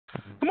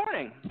Good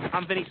morning.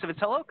 I'm Vinny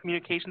Civitello,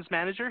 Communications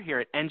Manager here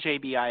at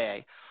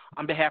NJBIA.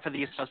 On behalf of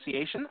the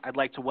association, I'd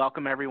like to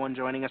welcome everyone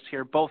joining us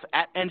here both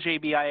at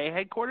NJBIA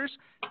headquarters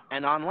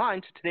and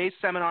online to today's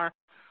seminar,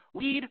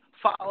 Lead,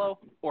 Follow,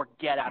 or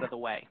Get Out of the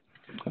Way.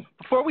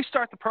 Before we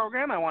start the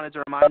program, I wanted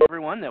to remind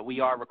everyone that we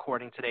are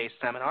recording today's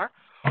seminar.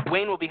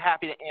 Wayne will be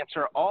happy to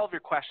answer all of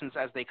your questions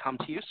as they come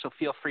to you, so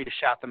feel free to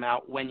shout them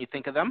out when you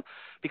think of them,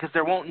 because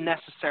there won't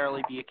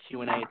necessarily be a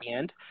Q&A at the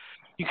end.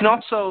 You can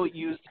also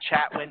use the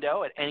chat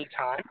window at any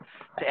time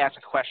to ask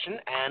a question,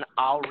 and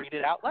I'll read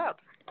it out loud.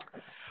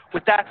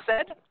 With that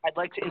said, I'd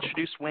like to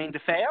introduce Wayne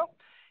DeFeo,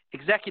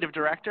 Executive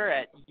Director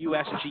at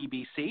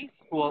USGBC,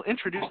 who will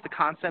introduce the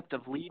concept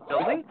of LEED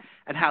building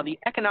and how the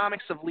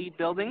economics of LEED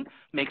building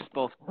makes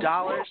both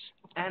dollars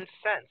and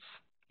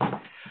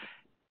cents,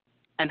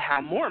 and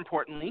how, more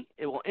importantly,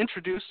 it will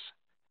introduce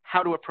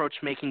how to approach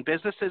making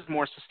businesses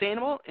more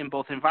sustainable in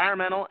both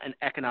environmental and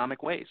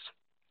economic ways.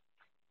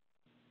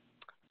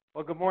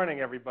 Well, good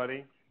morning,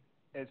 everybody.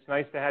 It's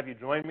nice to have you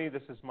join me.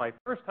 This is my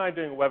first time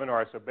doing a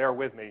webinar, so bear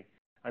with me.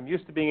 I'm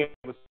used to being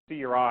able to see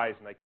your eyes,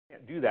 and I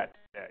can't do that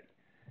today.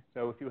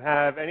 So if you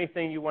have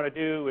anything you want to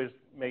do is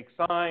make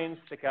signs,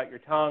 stick out your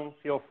tongue,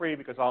 feel free,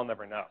 because I'll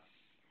never know.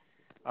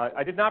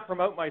 I did not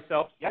promote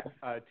myself yet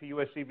to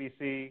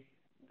USGBC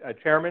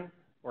Chairman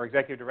or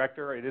Executive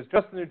Director. It is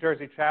just the New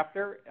Jersey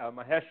chapter.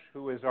 Mahesh,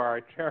 who is our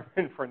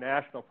Chairman for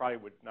National, probably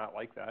would not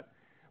like that.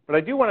 But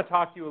I do want to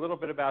talk to you a little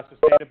bit about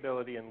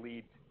sustainability and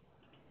LEED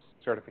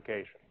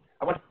certification.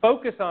 I want to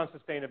focus on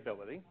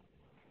sustainability,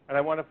 and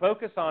I want to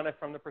focus on it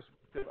from the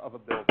perspective of a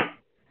building.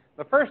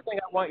 The first thing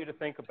I want you to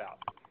think about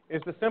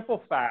is the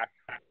simple fact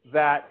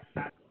that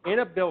in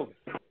a building,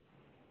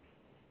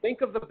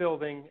 think of the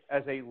building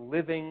as a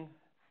living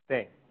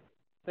thing.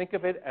 Think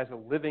of it as a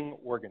living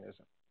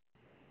organism.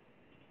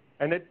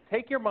 And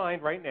take your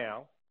mind right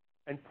now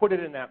and put it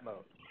in that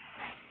mode.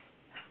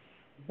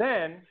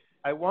 Then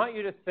I want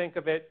you to think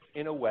of it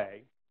in a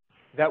way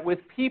that with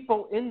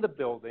people in the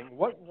building,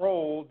 what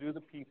role do the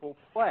people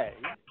play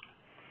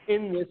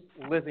in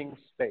this living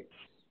space?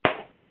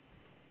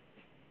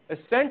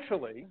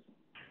 Essentially,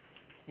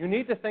 you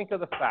need to think of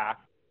the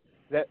fact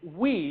that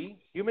we,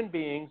 human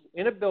beings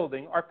in a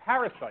building, are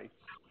parasites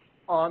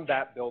on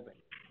that building.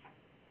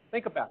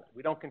 Think about it.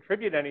 We don't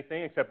contribute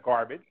anything except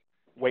garbage,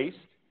 waste,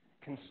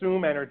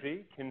 consume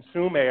energy,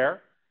 consume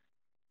air.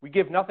 We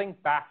give nothing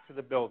back to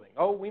the building.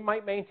 Oh, we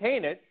might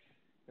maintain it,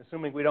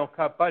 assuming we don't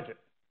cut budget.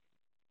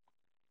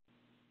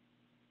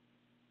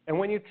 And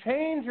when you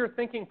change your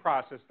thinking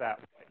process that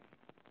way,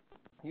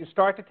 you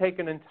start to take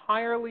an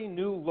entirely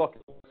new look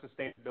at what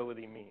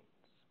sustainability means.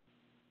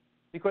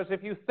 Because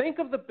if you think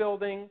of the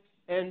building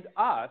and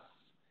us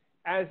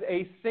as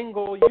a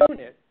single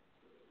unit,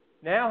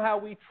 now how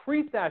we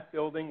treat that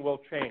building will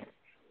change.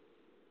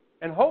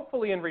 And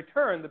hopefully in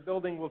return, the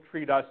building will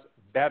treat us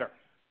better.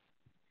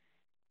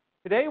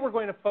 Today we're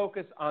going to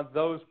focus on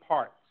those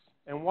parts.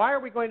 And why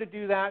are we going to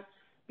do that?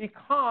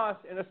 Because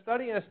in a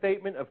study and a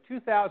statement of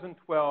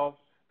 2012,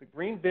 the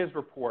Green Biz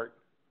Report,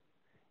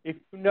 if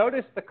you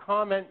notice the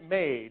comment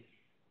made,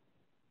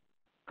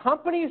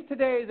 companies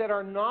today that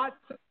are not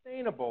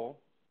sustainable,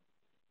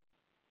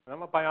 and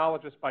I'm a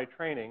biologist by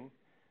training,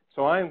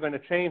 so I am going to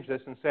change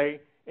this and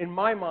say, in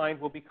my mind,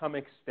 will become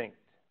extinct.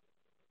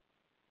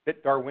 A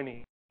bit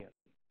Darwinian.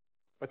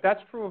 But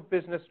that's true of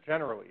business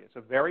generally. It's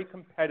a very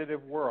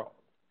competitive world.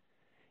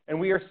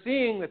 And we are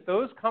seeing that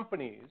those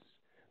companies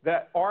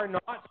that are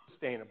not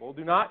sustainable,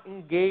 do not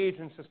engage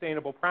in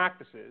sustainable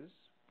practices,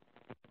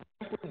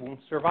 won't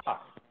survive.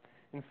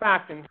 In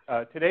fact, in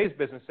today's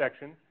business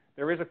section,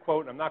 there is a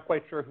quote, I'm not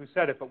quite sure who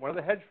said it, but one of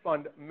the hedge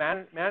fund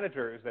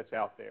managers that's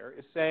out there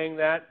is saying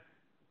that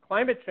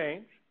climate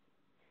change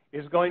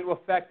is going to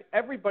affect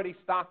everybody's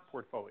stock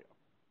portfolio.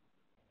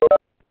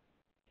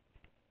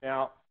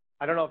 Now,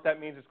 I don't know if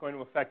that means it's going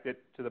to affect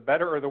it to the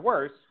better or the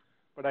worse,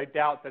 but I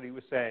doubt that he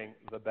was saying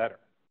the better.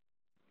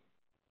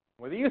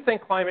 Whether you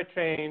think climate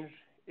change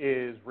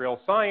is real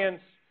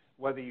science,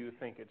 whether you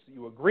think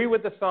you agree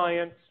with the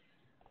science,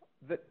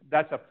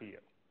 that's up to you.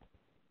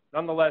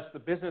 Nonetheless, the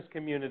business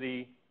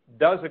community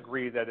does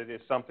agree that it is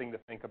something to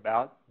think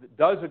about,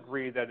 does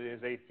agree that it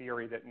is a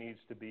theory that needs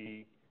to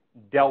be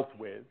dealt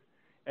with,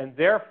 and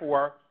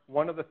therefore,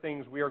 one of the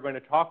things we are going to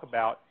talk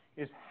about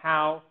is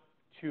how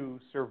to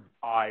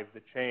survive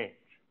the change.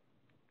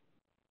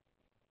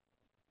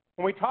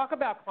 When we talk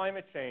about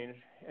climate change,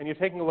 and you're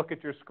taking a look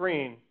at your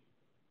screen,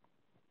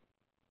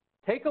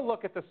 take a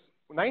look at this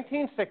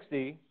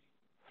 1960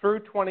 through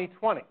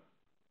 2020.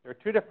 There are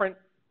two different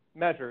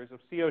measures of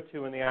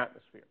CO2 in the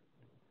atmosphere.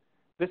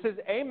 This is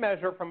a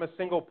measure from a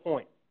single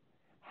point.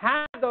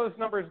 Had those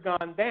numbers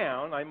gone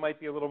down, I might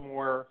be a little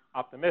more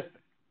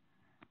optimistic.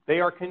 They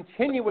are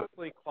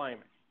continuously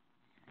climbing.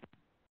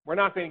 We're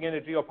not going to get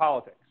into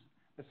geopolitics.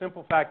 The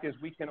simple fact is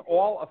we can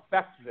all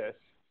affect this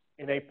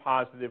in a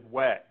positive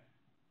way.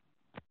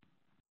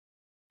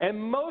 And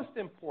most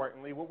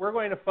importantly, what we're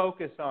going to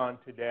focus on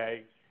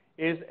today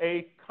is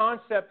a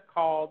concept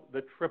called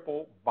the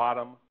triple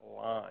bottom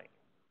line.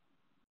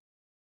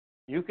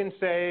 You can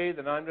say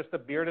that I'm just a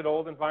bearded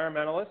old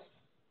environmentalist.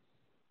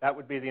 That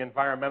would be the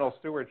environmental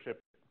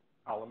stewardship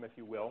column, if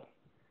you will.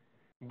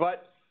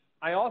 But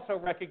I also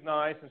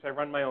recognize, since I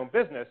run my own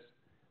business,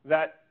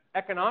 that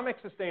economic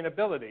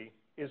sustainability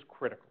is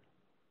critical.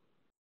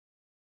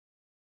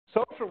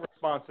 Social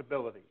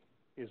responsibility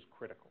is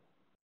critical.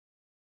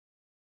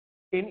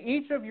 In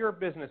each of your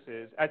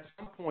businesses, at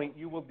some point,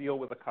 you will deal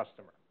with a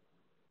customer.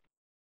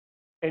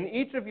 In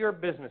each of your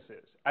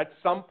businesses, at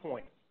some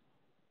point,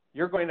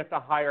 you're going to have to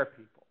hire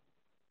people,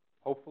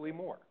 hopefully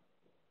more.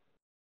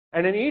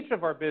 And in each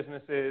of our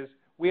businesses,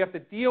 we have to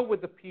deal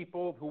with the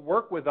people who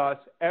work with us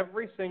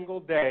every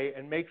single day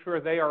and make sure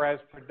they are as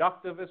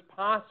productive as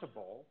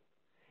possible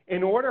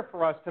in order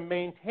for us to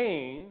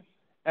maintain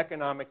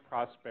economic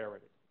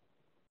prosperity.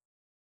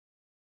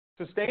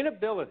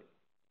 Sustainability,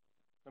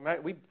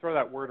 we throw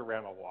that word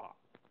around a lot.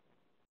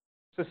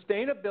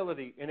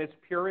 Sustainability in its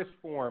purest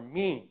form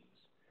means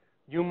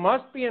you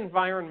must be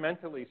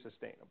environmentally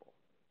sustainable.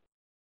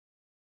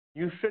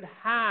 You should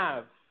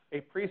have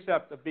a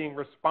precept of being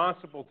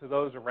responsible to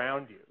those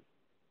around you.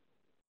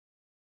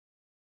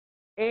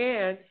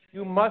 And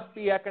you must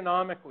be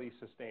economically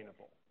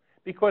sustainable.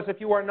 Because if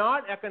you are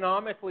not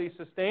economically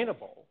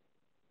sustainable,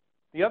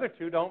 the other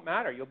two don't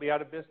matter. You'll be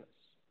out of business.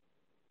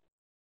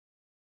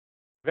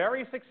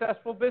 Very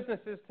successful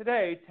businesses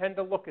today tend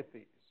to look at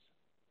these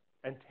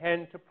and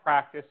tend to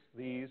practice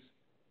these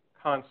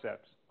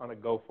concepts on a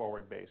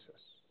go-forward basis.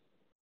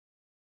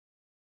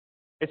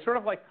 It's sort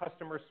of like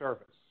customer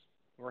service.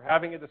 We're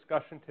having a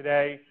discussion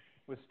today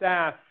with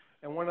staff,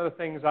 and one of the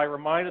things I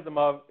reminded them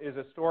of is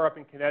a store up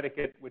in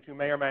Connecticut, which you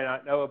may or may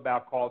not know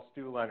about, called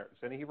Stu Leonard's.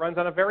 And he runs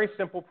on a very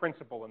simple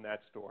principle in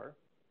that store.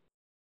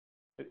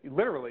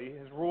 Literally,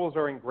 his rules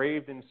are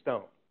engraved in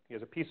stone. He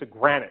has a piece of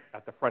granite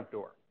at the front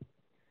door.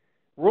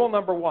 Rule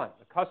number 1,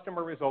 the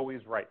customer is always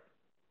right.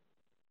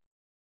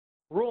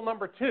 Rule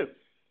number 2,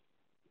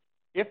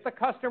 if the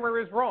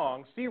customer is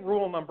wrong, see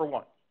rule number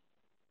 1.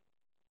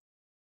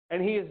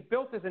 And he has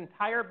built his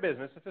entire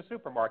business, it's a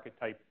supermarket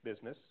type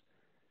business,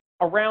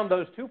 around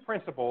those two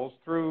principles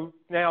through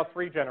now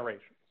 3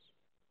 generations.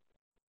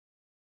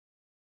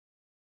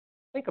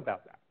 Think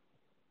about that.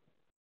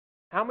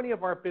 How many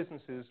of our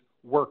businesses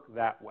work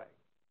that way?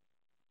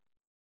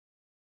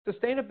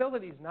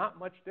 Sustainability is not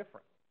much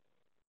different.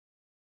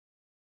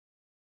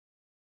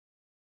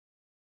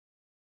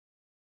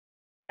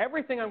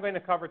 Everything I'm going to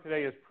cover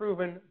today is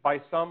proven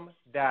by some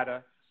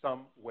data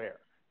somewhere.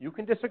 You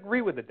can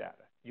disagree with the data.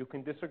 You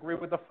can disagree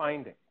with the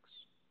findings.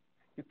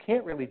 You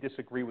can't really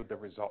disagree with the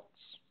results.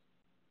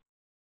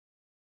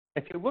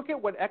 If you look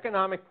at what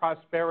economic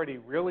prosperity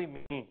really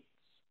means,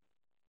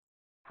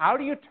 how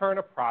do you turn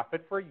a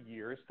profit for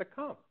years to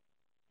come?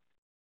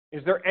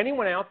 Is there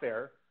anyone out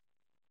there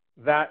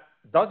that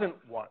doesn't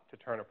want to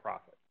turn a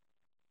profit?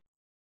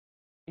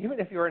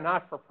 Even if you're a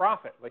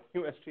not-for-profit like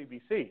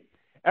USGBC,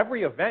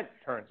 every event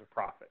turns a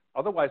profit.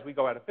 Otherwise, we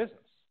go out of business.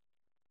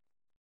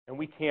 And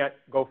we can't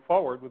go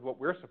forward with what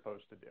we're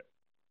supposed to do.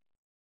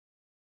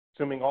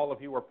 Assuming all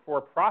of you are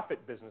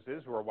for-profit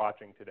businesses who are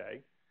watching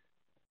today,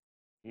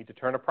 you need to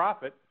turn a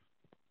profit.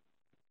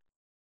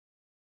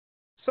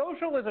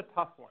 Social is a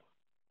tough one.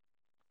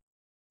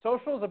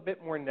 Social is a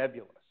bit more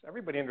nebulous.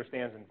 Everybody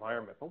understands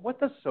environment, but what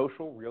does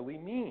social really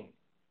mean?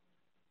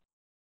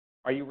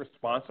 Are you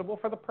responsible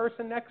for the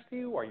person next to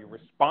you? Are you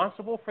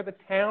responsible for the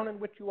town in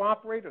which you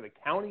operate or the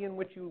county in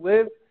which you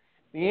live?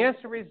 The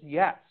answer is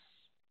yes.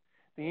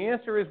 The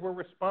answer is we're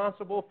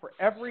responsible for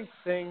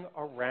everything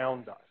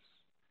around us.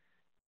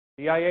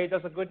 BIA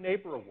does a Good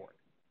Neighbor Award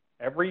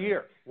every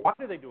year. Why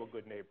do they do a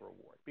Good Neighbor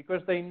Award?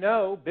 Because they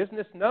know,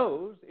 business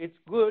knows, it's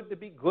good to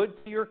be good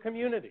to your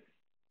community.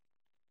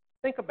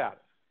 Think about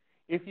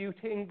it. If you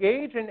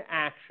engage in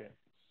actions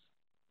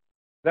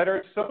that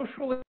are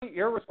socially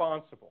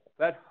irresponsible,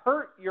 that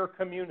hurt your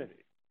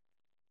community,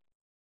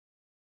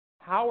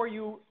 how are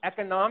you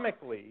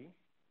economically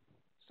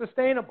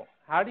sustainable?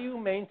 How do you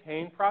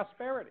maintain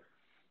prosperity?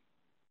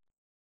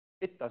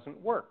 It doesn't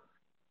work.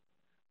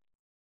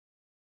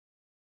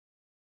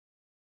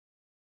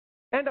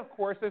 And of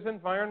course, there's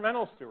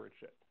environmental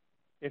stewardship.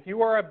 If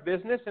you are a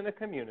business in a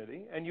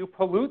community and you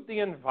pollute the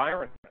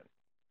environment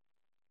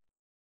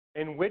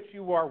in which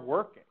you are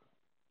working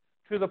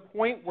to the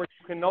point where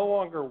you can no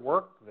longer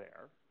work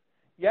there,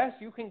 yes,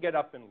 you can get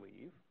up and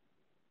leave.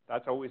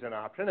 That's always an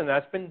option, and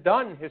that's been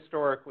done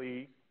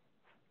historically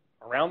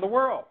around the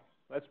world.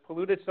 Let's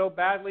pollute it so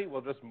badly,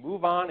 we'll just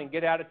move on and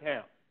get out of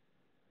town.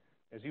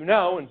 As you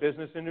know, in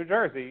business in New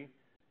Jersey,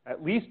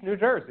 at least New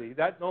Jersey,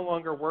 that no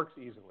longer works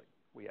easily.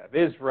 We have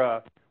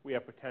ISRA, we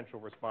have potential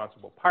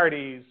responsible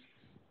parties.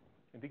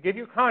 And to give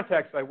you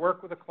context, I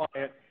work with a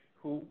client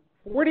who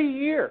 40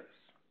 years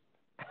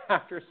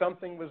after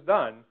something was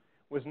done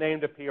was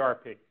named a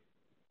PRP.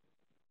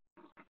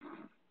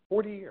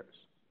 40 years.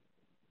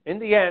 In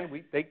the end,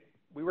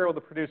 we were able to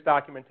produce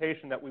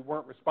documentation that we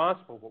weren't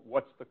responsible, but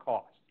what's the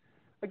cost?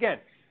 Again,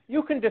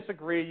 you can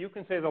disagree. You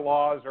can say the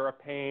laws are a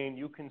pain.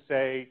 You can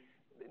say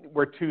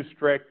we're too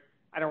strict.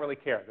 I don't really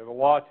care. They're the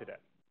law today,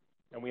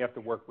 and we have to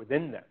work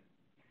within them.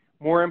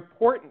 More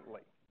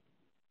importantly,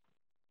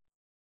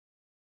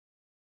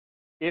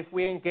 if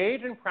we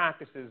engage in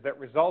practices that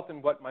result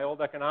in what my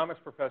old economics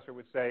professor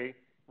would say,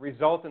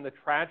 result in the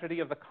tragedy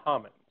of the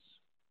commons,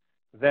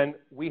 then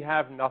we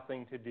have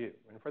nothing to do.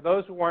 And for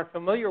those who aren't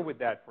familiar with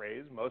that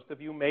phrase, most of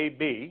you may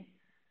be,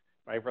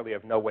 I really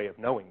have no way of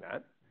knowing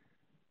that.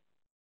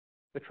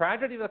 The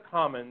tragedy of the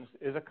commons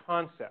is a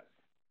concept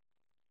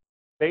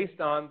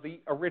based on the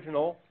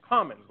original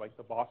commons, like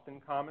the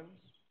Boston Commons,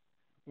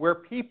 where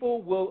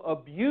people will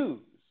abuse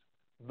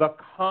the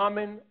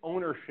common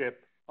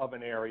ownership of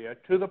an area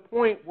to the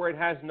point where it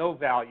has no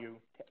value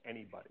to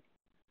anybody.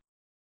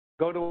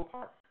 Go to a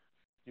park.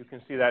 You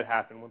can see that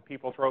happen when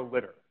people throw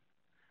litter.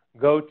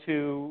 Go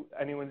to,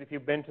 if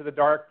you've been to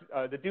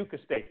the Duke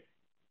Estate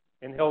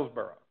in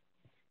Hillsborough.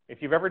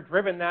 If you've ever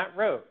driven that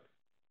road,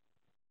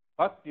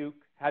 Buck Duke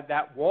had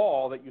that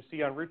wall that you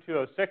see on Route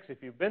 206, if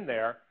you've been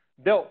there,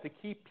 built to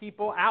keep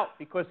people out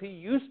because he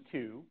used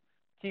to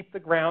keep the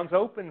grounds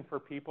open for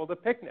people to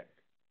picnic.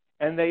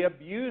 And they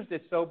abused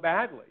it so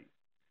badly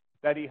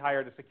that he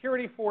hired a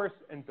security force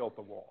and built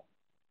the wall.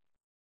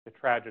 The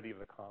tragedy of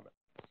the commons.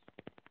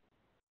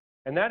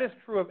 And that is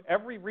true of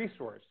every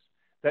resource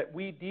that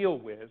we deal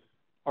with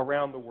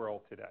around the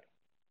world today.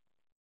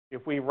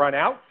 If we run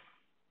out,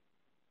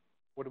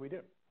 what do we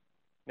do?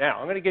 Now,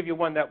 I'm going to give you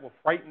one that will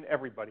frighten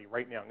everybody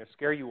right now. I'm going to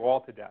scare you all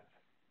to death.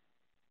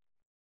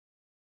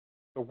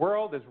 The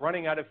world is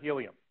running out of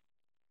helium.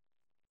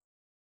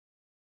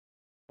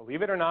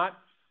 Believe it or not,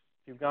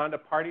 if you've gone to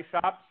party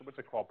shops, what's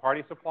it called,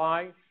 Party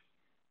Supply,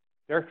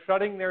 they're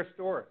shutting their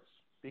stores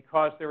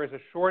because there is a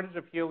shortage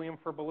of helium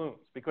for balloons,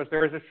 because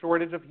there is a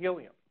shortage of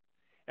helium.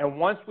 And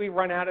once we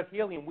run out of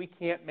helium, we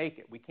can't make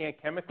it. We can't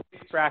chemically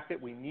extract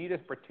it. We need a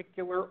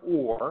particular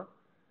ore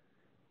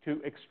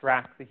to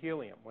extract the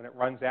helium. When it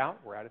runs out,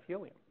 we're out of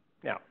helium.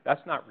 Now,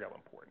 that's not real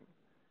important,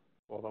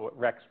 although it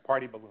wrecks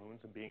party balloons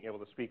and being able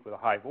to speak with a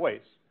high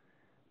voice.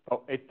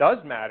 But it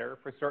does matter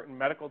for certain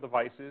medical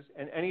devices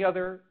and any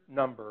other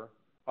number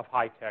of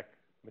high-tech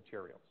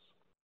materials.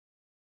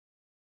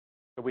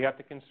 So we have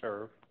to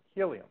conserve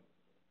helium.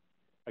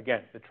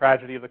 Again, the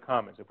tragedy of the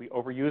commons. If we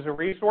overuse a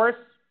resource,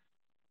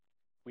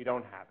 we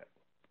don't have it.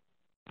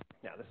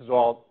 Now, this is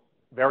all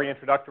very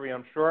introductory,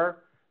 I'm sure.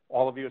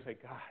 All of you say,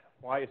 God,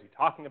 why is he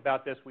talking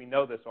about this? We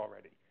know this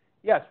already.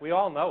 Yes, we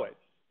all know it.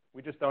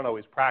 We just don't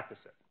always practice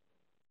it.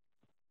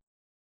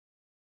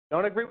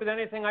 Don't agree with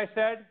anything I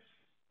said?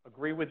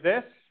 Agree with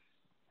this?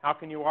 How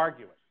can you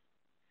argue it?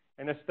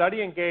 In a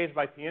study engaged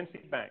by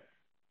PNC Bank,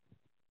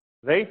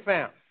 they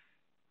found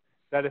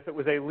that if it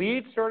was a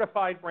LEED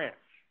certified branch,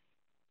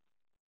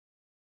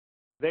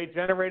 they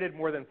generated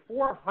more than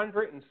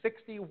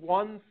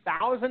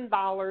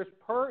 $461,000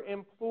 per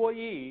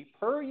employee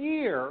per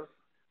year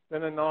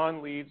than a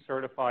non-LEED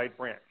certified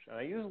branch. And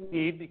I use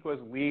LEED because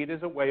LEED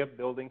is a way of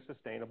building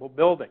sustainable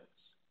buildings.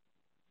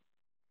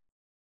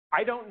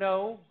 I don't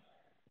know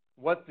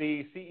what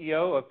the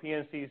CEO of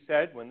PNC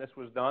said when this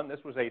was done.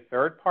 This was a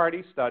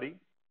third-party study.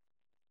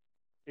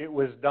 It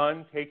was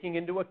done taking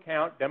into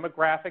account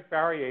demographic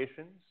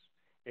variations.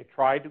 It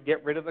tried to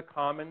get rid of the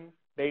common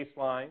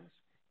baselines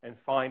and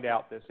find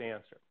out this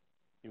answer.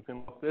 You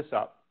can look this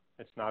up.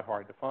 It's not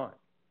hard to find.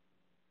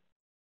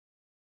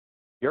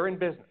 You're in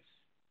business.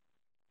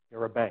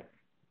 You're a bank.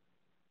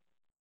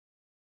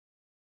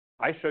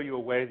 I show you a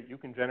way that you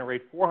can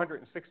generate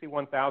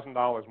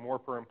 $461,000 more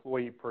per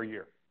employee per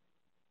year.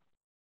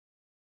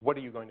 What are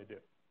you going to do?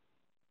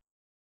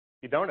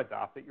 If you don't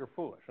adopt it, you're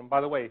foolish. And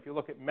by the way, if you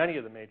look at many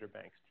of the major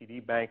banks,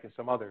 TD Bank and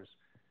some others,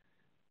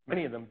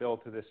 many of them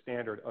build to this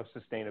standard of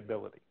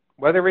sustainability.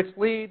 Whether it's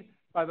LEED,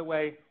 by the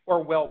way,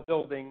 or well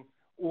building,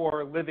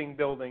 or living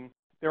building,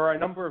 there are a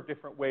number of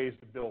different ways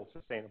to build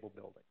sustainable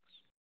buildings.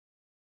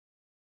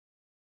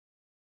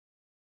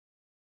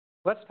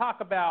 Let's talk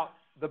about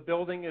the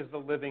building as the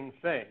living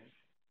thing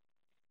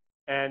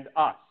and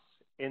us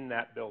in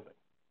that building.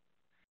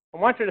 I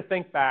want you to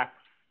think back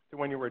to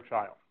when you were a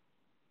child.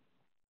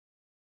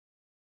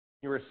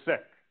 You were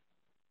sick.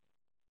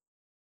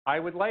 I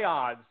would lay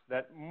odds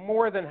that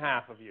more than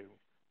half of you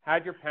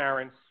had your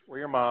parents or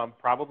your mom,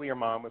 probably your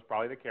mom was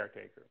probably the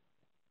caretaker,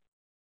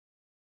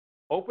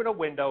 open a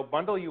window,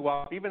 bundle you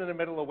up, even in the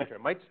middle of winter.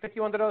 It might stick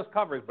you under those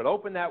covers, but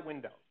open that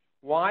window.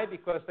 Why?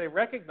 Because they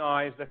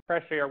recognized that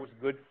fresh air was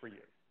good for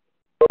you.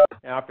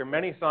 Now, after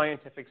many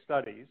scientific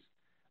studies,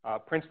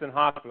 Princeton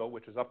Hospital,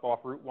 which is up off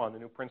Route 1, the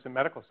new Princeton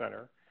Medical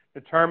Center,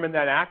 determined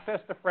that access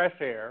to fresh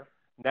air,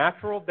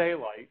 natural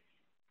daylight,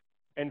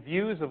 and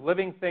views of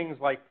living things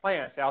like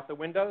plants out the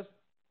windows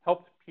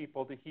helped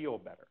people to heal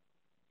better.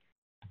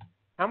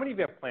 How many of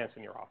you have plants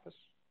in your office?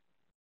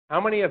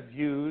 How many have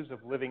views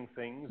of living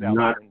things out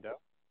the window?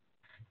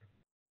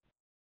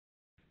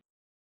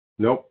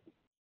 Nope.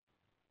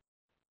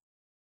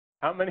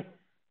 How many,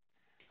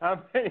 I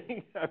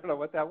don't know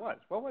what that was.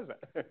 What was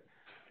it?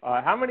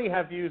 How many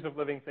have views of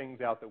living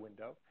things out the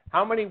window?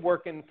 How many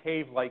work in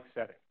cave-like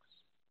settings?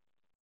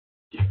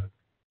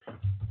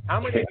 How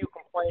many of you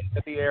complain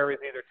that the air is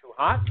either too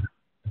hot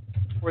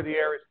or the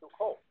air is too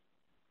cold?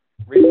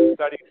 Recent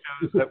study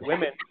shows that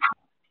women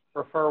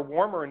prefer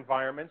warmer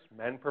environments,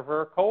 men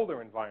prefer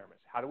colder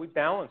environments. How do we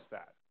balance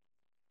that?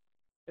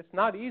 It's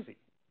not easy.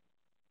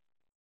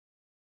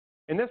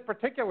 In this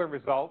particular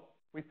result,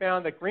 we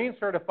found that green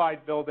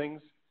certified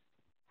buildings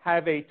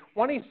have a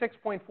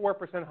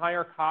 26.4%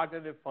 higher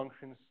cognitive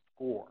function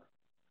score.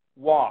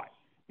 Why?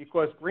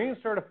 Because green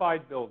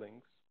certified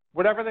buildings,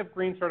 whatever the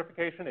green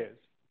certification is,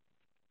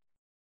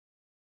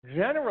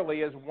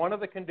 generally as one of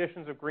the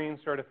conditions of green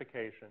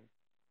certification,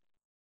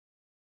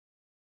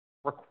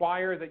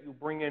 require that you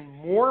bring in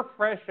more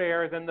fresh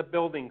air than the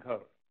building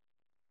code.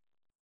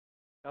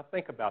 Now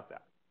think about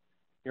that.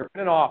 You're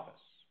in an office.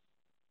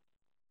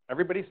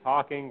 Everybody's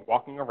talking,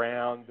 walking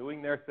around,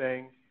 doing their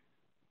thing.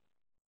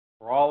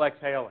 We're all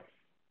exhaling.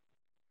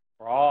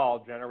 We're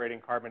all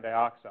generating carbon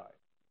dioxide.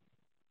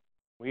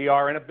 We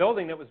are in a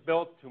building that was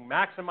built to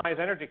maximize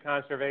energy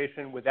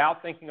conservation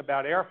without thinking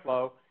about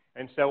airflow,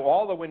 and so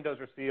all the windows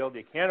are sealed.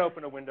 You can't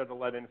open a window to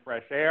let in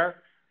fresh air,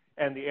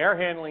 and the air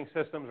handling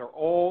systems are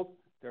old.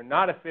 They're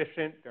not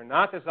efficient. They're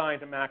not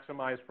designed to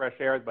maximize fresh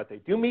air, but they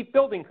do meet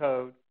building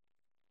code.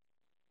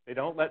 They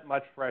don't let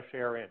much fresh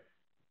air in.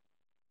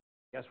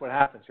 Guess what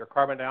happens? Your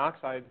carbon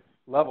dioxide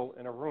level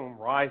in a room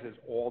rises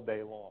all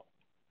day long.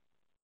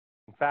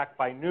 In fact,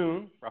 by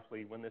noon,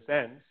 roughly when this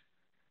ends,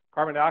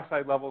 carbon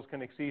dioxide levels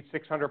can exceed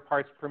 600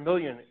 parts per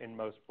million in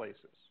most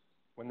places.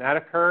 When that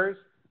occurs,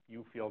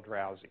 you feel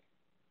drowsy.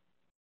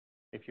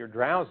 If you're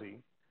drowsy,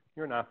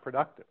 you're not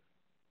productive.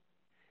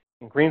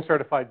 In green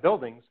certified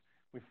buildings,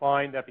 we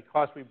find that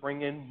because we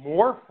bring in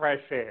more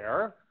fresh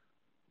air,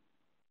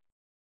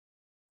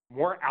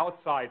 more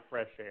outside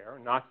fresh air,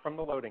 not from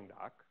the loading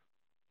dock,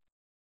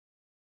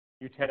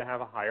 you tend to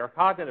have a higher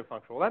cognitive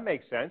function. Well, that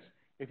makes sense.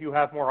 If you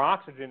have more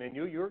oxygen in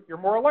you, you're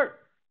more alert.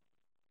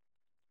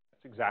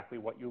 That's exactly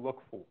what you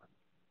look for.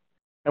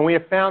 And we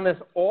have found this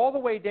all the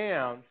way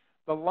down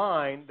the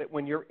line that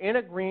when you're in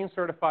a green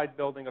certified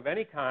building of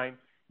any kind,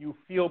 you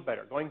feel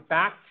better. Going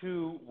back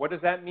to what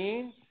does that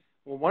mean?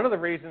 Well, one of the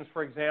reasons,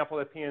 for example,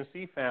 that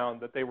PNC found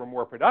that they were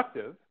more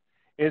productive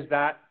is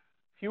that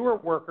fewer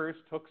workers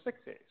took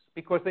sick days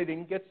because they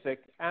didn't get sick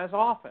as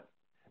often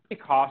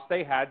because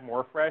they had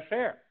more fresh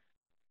air.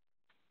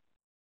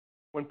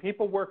 When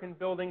people work in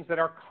buildings that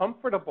are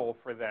comfortable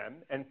for them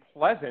and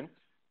pleasant,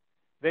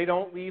 they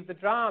don't leave the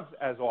jobs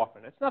as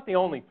often. It's not the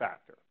only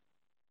factor,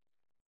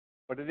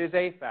 but it is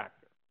a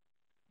factor.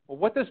 Well,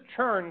 what does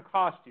churn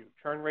cost you?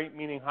 Churn rate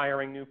meaning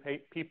hiring new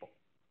people.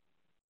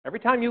 Every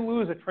time you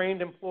lose a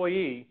trained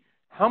employee,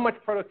 how much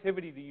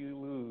productivity do you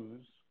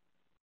lose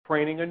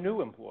training a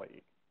new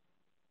employee?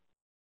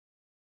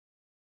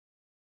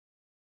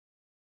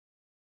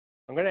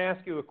 I'm going to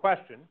ask you a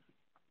question,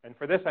 and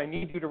for this I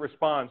need you to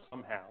respond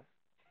somehow.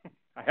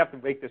 I have to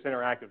make this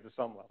interactive to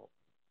some level.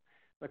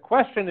 The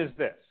question is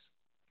this.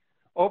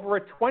 Over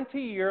a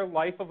 20-year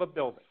life of a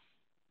building,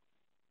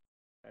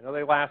 I know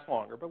they last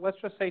longer, but let's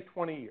just say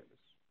 20 years,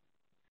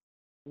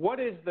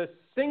 what is the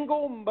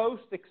single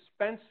most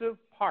expensive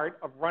part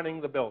of running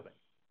the building?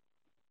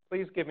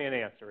 Please give me an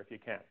answer if you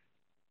can.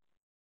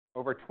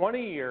 Over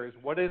 20 years,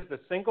 what is the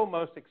single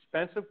most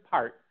expensive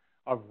part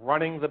of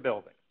running the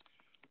building?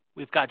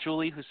 We've got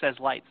Julie who says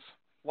lights.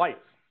 Lights.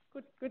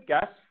 Good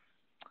guess.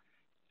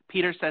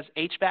 Peter says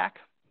HVAC.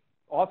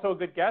 Also a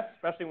good guess,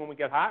 especially when we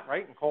get hot,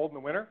 right, and cold in the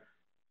winter.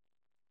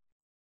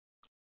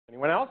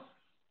 Anyone else?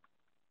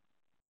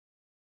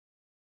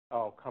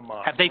 Oh, come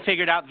on. Have they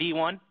figured out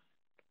V1?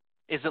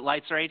 Is it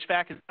lights or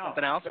HVAC? Is it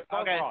something else?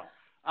 Okay.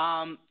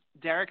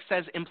 Derek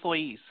says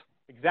employees.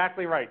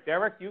 Exactly right.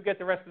 Derek, you get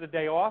the rest of the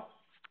day off.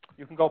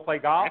 You can go play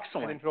golf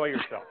and enjoy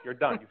yourself. You're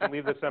done. You can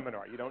leave the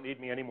seminar. You don't need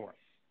me anymore.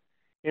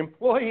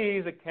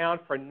 Employees account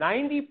for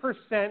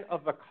 90%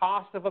 of the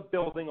cost of a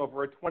building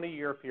over a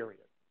 20-year period.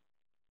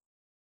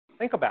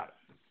 Think about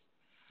it.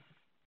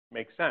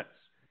 Makes sense.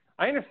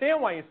 I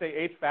understand why you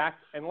say HVAC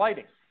and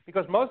lighting,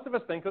 because most of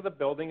us think of the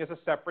building as a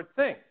separate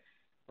thing.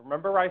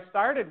 Remember, I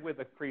started with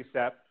a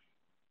precept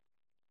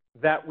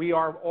that we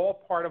are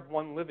all part of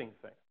one living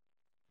thing.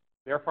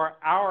 Therefore,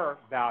 our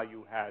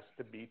value has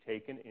to be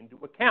taken into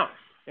account.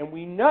 And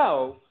we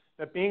know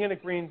that being in a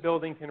green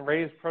building can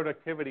raise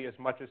productivity as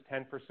much as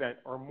 10%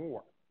 or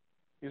more.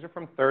 These are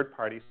from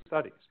third-party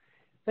studies.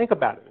 Think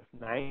about it.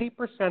 If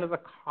 90% of the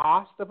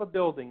cost of a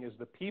building is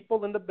the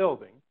people in the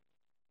building,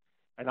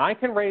 and I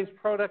can raise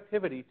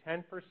productivity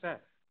 10%,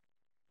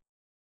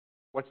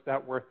 what's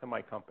that worth to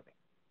my company?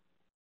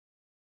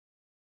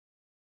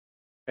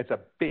 It's a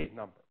big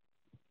number.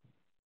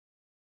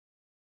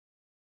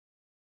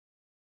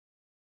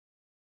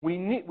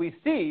 We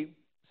see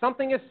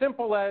something as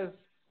simple as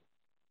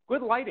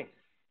good lighting,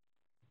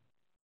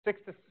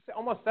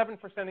 almost 7%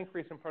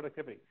 increase in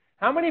productivity.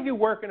 How many of you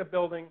work in a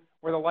building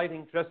where the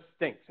lighting just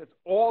stinks? It's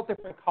all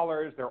different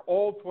colors. They're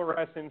old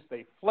fluorescents.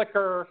 They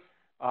flicker.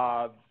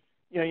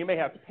 You may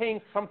have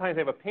pink. Sometimes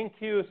they have a pink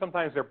hue.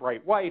 Sometimes they're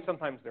bright white.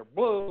 Sometimes they're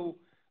blue.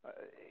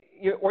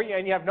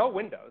 And you have no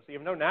windows. So you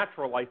have no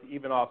natural light to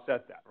even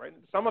offset that, right?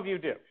 Some of you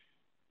do.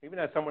 Even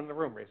as someone in the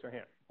room raise their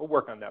hand. We'll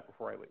work on that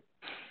before I leave.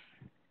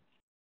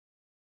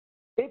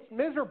 It's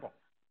miserable.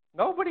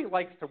 Nobody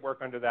likes to work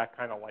under that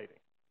kind of lighting.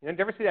 You know, do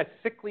you ever see that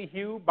sickly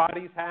hue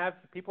bodies have?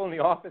 People in the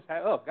office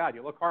have, oh, God,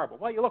 you look horrible.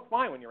 Well, you look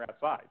fine when you're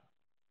outside.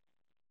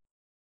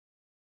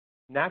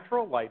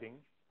 Natural lighting,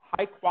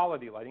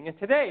 high-quality lighting, and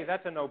today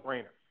that's a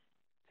no-brainer.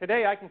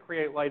 Today I can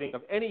create lighting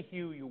of any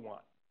hue you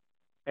want.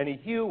 Any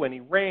hue, any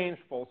range,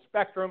 full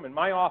spectrum. In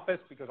my office,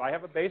 because I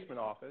have a basement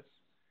office,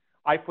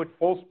 I put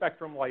full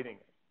spectrum lighting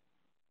in.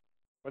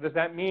 What does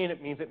that mean?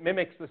 It means it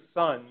mimics the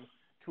sun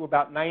to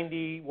about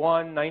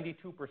 91,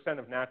 92%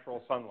 of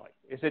natural sunlight.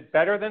 Is it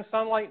better than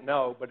sunlight?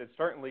 No, but it's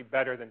certainly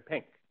better than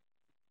pink.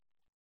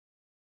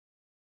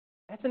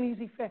 That's an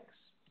easy fix.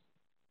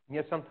 And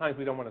yet sometimes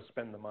we don't want to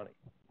spend the money.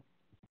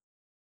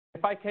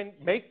 If I can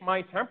make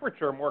my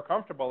temperature more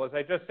comfortable, as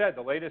I just said,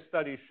 the latest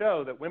studies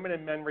show that women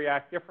and men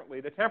react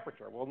differently to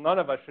temperature. Well, none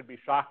of us should be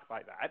shocked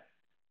by that.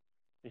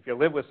 If you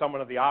live with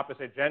someone of the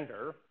opposite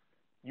gender,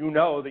 you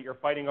know that you're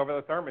fighting over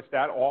the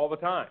thermostat all the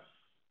time.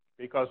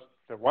 Because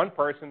to one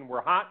person,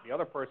 we're hot, the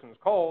other person is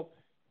cold.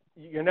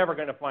 You're never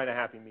going to find a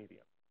happy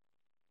medium.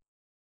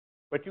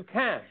 But you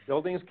can.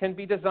 Buildings can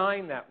be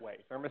designed that way.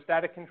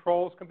 Thermostatic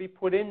controls can be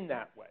put in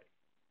that way.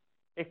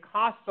 It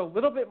costs a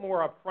little bit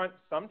more upfront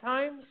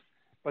sometimes,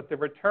 but the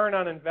return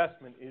on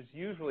investment is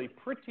usually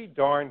pretty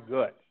darn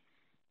good.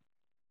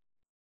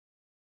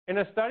 In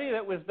a study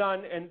that was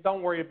done, and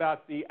don't worry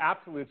about the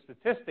absolute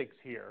statistics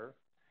here,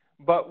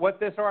 but what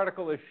this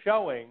article is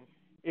showing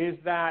is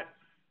that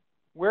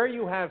where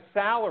you have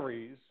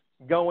salaries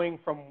going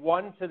from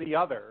one to the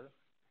other,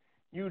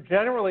 you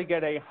generally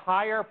get a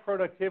higher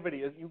productivity.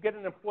 You get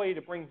an employee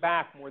to bring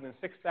back more than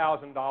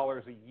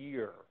 $6,000 a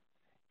year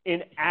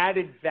in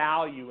added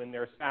value in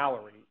their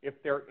salary if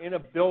they're in a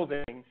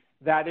building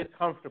that is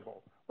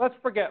comfortable. Let's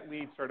forget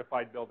LEED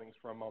certified buildings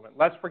for a moment.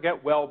 Let's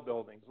forget well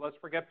buildings. Let's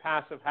forget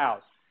passive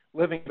house,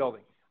 living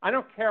building. I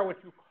don't care what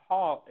you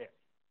call it.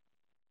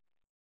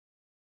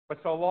 But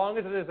so long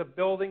as it is a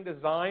building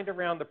designed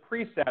around the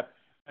precept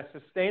that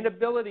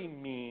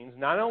sustainability means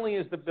not only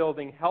is the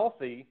building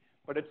healthy,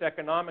 but it's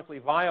economically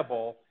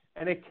viable,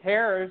 and it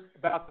cares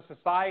about the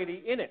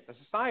society in it. The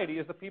society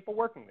is the people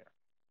working there.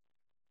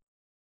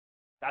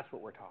 That's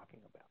what we're talking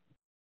about.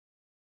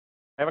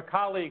 I have a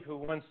colleague who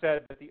once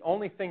said that the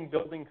only thing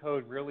building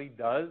code really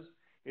does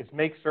is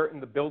make certain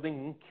the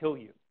building won't kill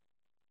you.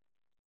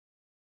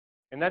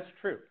 And that's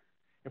true.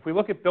 If we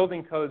look at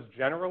building codes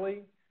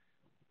generally,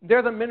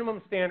 they're the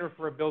minimum standard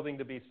for a building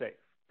to be safe.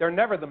 They're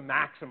never the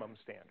maximum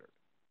standard.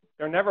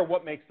 They're never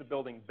what makes the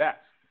building best.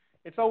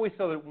 It's always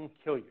so that it won't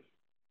kill you.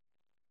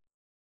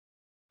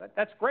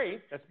 That's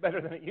great. That's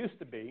better than it used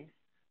to be.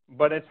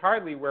 But it's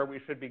hardly where we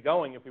should be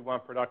going if we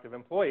want productive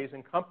employees.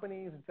 And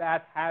companies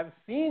that have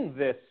seen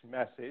this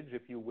message,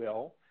 if you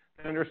will,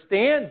 and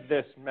understand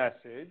this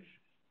message,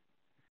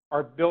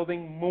 are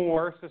building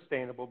more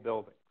sustainable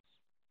buildings.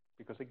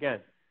 Because, again,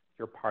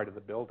 you're part of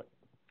the building.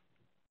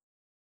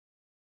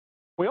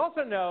 We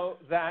also know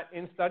that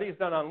in studies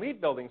done on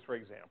LEED buildings, for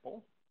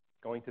example,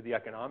 going to the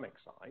economic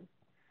side,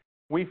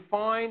 we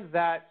find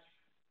that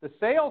the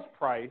sales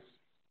price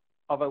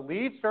of a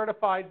LEED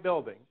certified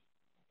building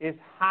is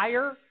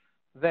higher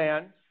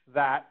than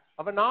that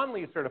of a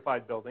non-LEED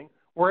certified building,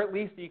 or at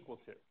least equal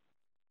to,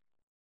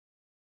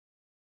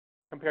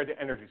 compared to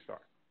Energy Star.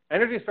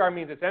 Energy Star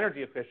means it's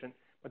energy efficient,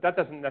 but that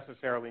doesn't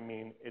necessarily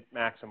mean it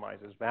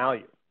maximizes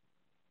value.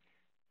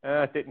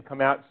 It didn't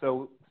come out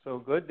so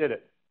good, did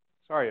it?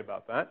 Sorry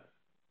about that.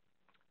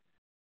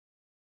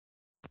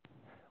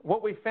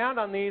 What we found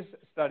on these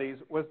studies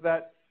was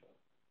that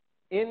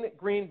in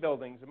green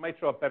buildings, it might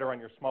show up better on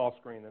your small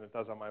screen than it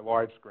does on my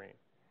large screen.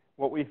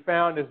 What we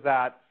found is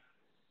that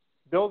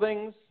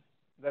buildings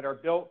that are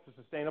built to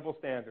sustainable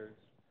standards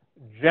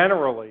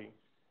generally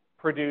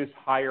produce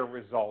higher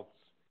results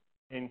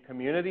in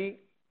community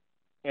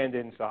and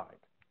inside.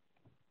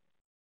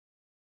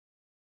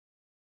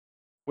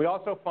 We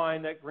also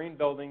find that green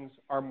buildings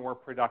are more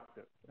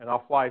productive. And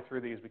I'll fly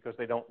through these because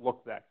they don't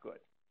look that good.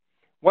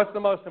 What's the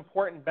most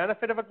important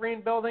benefit of a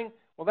green building?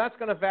 Well, that's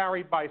going to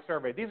vary by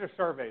survey. These are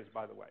surveys,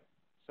 by the way.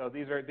 So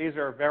these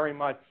are very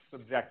much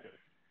subjective,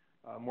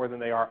 more than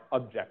they are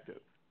objective.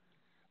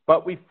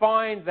 But we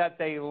find that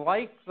they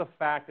like the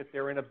fact that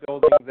they're in a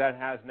building that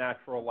has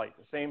natural light.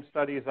 The same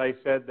studies I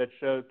said that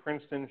showed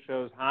Princeton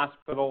shows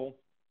hospital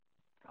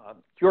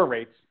cure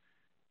rates.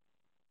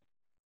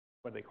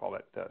 What do they call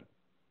it?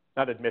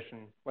 Not admission.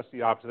 What's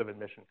the opposite of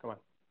admission? Come on.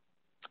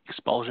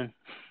 Expulsion.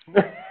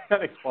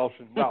 Not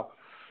expulsion. Well,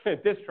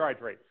 discharge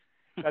rates.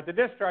 That the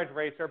discharge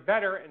rates are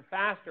better and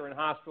faster in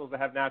hospitals that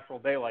have natural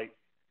daylight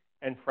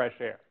and fresh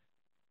air.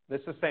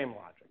 This is the same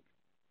logic.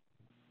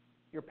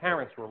 Your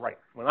parents were right.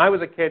 When I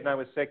was a kid and I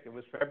was sick, it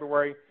was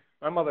February,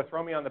 my mother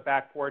threw me on the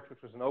back porch,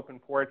 which was an open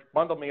porch,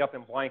 bundled me up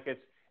in blankets,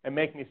 and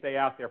make me stay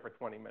out there for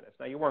 20 minutes.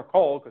 Now, you weren't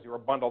cold because you were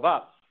bundled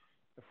up.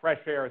 The fresh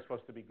air is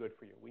supposed to be good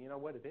for you. Well, you know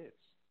what? It is.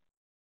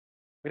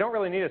 We don't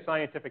really need a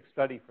scientific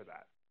study for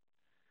that.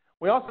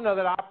 We also know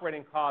that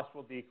operating costs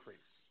will decrease.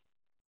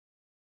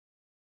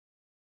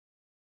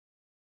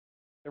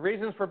 The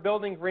reasons for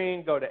building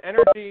green go to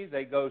energy,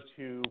 they go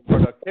to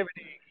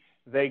productivity,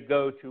 they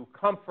go to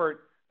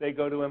comfort, they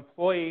go to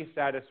employee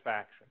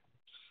satisfaction.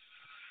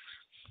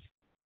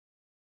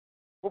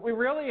 What we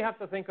really have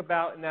to think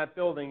about in that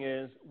building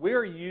is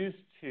we're used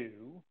to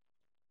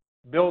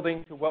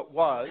building to what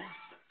was,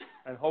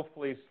 and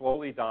hopefully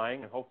slowly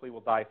dying, and hopefully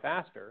will die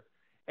faster,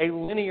 a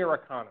linear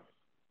economy.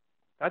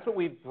 That's what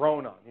we've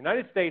grown on. The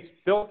United States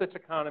built its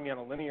economy on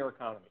a linear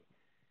economy.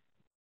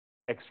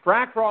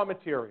 Extract raw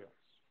materials,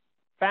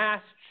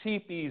 fast,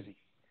 cheap, easy.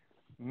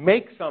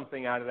 Make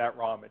something out of that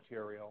raw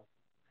material,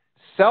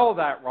 sell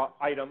that raw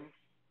item,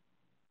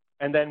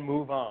 and then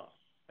move on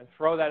and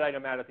throw that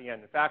item out at the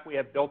end. In fact, we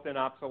have built-in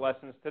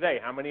obsolescence today.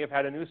 How many have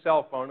had a new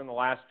cell phone in the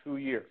last 2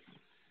 years?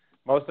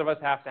 Most of us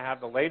have to have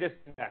the latest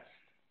and best,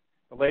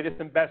 the latest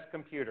and best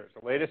computers,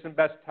 the latest and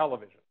best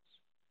televisions.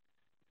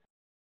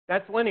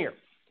 That's linear.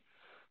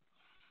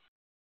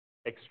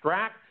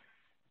 Extract,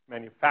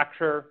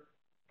 manufacture,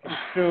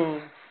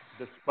 consume,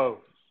 dispose.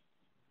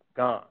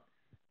 Gone.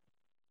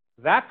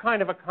 That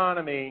kind of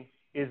economy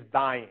is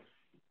dying.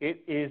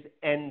 It is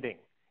ending.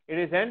 It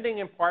is ending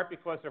in part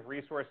because of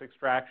resource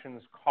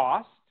extraction's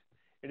cost.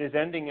 It is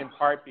ending in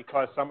part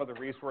because some of the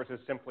resources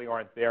simply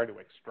aren't there to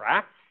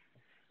extract.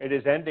 It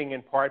is ending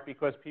in part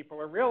because people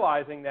are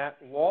realizing that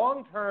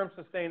long-term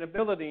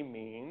sustainability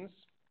means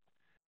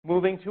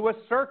moving to a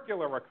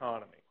circular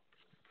economy.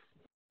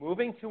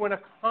 Moving to an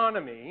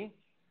economy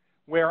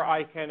where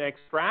I can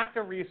extract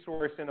a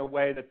resource in a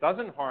way that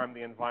doesn't harm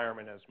the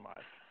environment as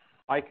much.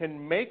 I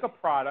can make a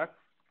product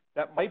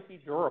that might be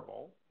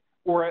durable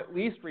or at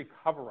least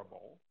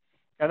recoverable,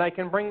 and I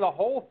can bring the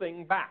whole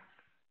thing back.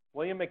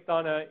 William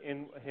McDonough,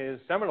 in his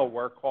seminal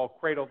work called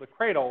Cradle to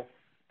Cradle,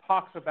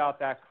 talks about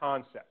that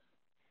concept.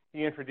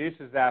 He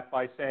introduces that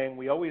by saying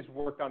we always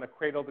work on a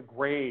cradle to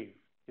grave.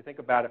 You think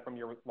about it from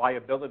your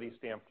liability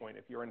standpoint,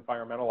 if you're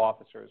environmental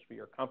officers for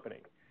your company.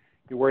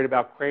 You're worried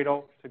about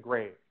cradle to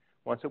grave.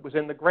 Once it was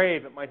in the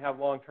grave, it might have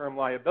long-term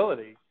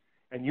liability,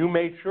 and you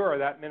made sure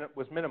that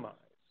was minimized.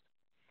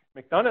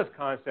 McDonough's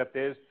concept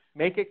is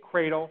make it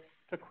cradle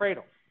to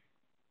cradle.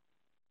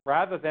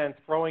 Rather than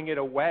throwing it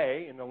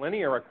away in the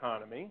linear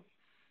economy,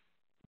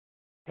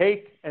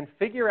 take and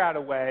figure out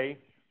a way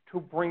to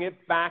bring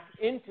it back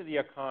into the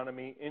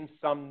economy in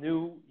some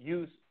new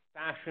use,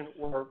 fashion,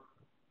 or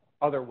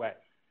other way,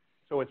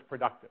 so it's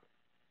productive.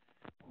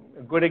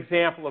 A good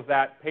example of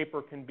that,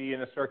 paper can be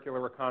in a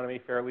circular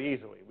economy fairly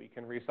easily. We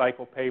can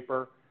recycle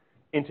paper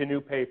into new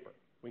paper.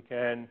 We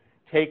can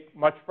take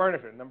much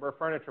furniture, a number of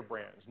furniture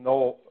brands,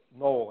 Knoll,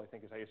 I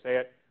think is how you say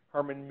it,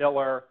 Herman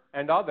Miller,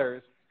 and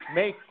others,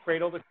 make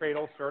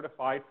cradle-to-cradle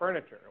certified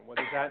furniture. And what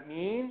does that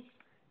mean?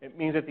 It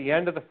means at the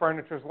end of the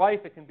furniture's life,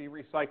 it can be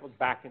recycled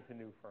back into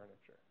new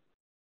furniture.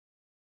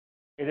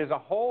 It is a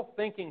whole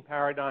thinking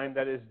paradigm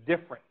that is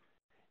different.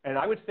 And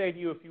I would say to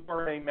you, if you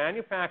are a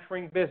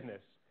manufacturing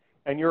business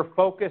and you're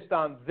focused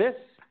on this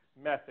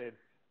method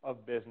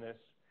of business,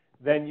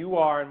 then you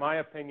are, in my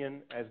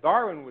opinion, as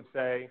Darwin would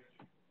say,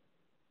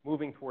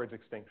 moving towards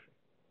extinction.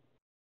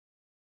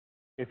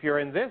 If you're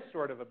in this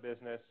sort of a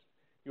business,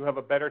 you have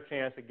a better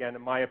chance, again,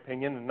 in my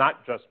opinion, and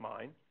not just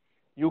mine,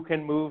 you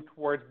can move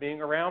towards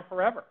being around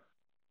forever.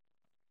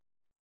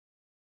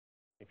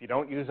 If you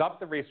don't use up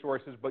the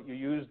resources, but you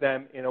use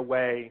them in a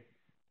way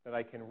that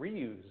I can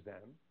reuse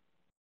them,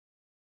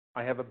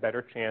 I have a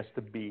better chance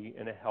to be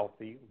in a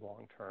healthy,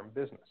 long-term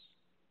business.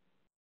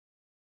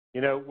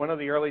 You know, one of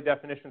the early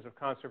definitions of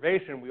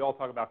conservation, we all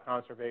talk about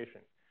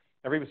conservation.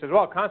 Everybody says,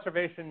 well,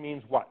 conservation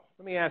means what?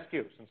 Let me ask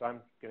you, since I'm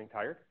getting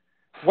tired.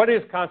 What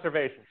is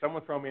conservation?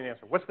 Someone throw me an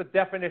answer. What's the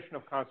definition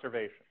of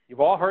conservation?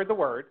 You've all heard the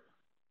word.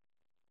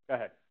 Go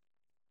ahead.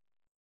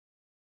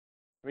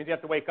 It means you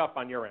have to wake up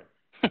on your end.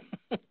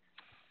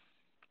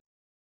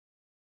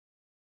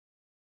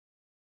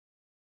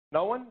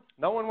 No one?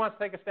 No one wants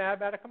to take a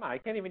stab at it? Come on, I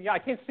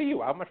can't see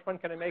you. How much fun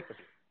can I make of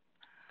you?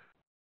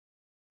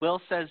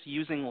 Will says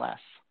using less.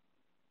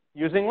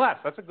 Using less.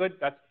 That's a good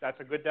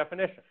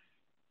definition.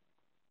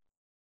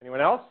 Anyone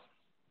else?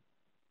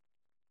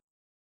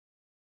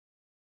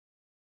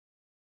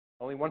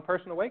 Only one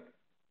person awake?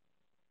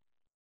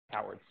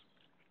 Cowards.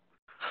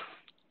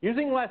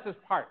 Using less is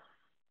part.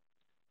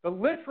 The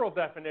literal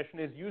definition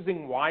is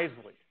using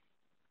wisely.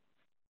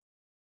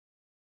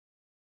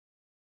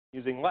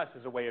 Using less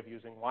is a way of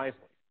using wisely.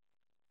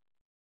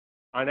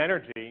 On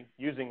energy,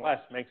 using less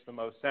makes the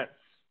most sense.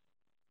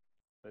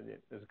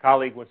 As a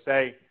colleague would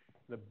say,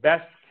 the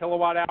best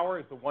kilowatt hour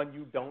is the one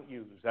you don't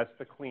use. That's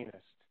the cleanest.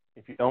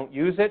 If you don't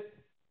use it,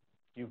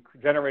 you've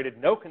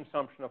generated no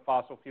consumption of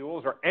fossil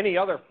fuels or any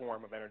other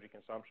form of energy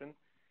consumption.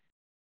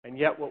 And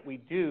yet what we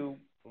do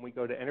when we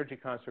go to energy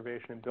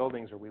conservation in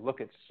buildings, or we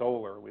look at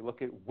solar, we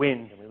look at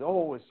wind, and we go,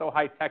 oh, it's so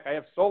high tech. I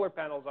have solar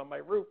panels on my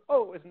roof.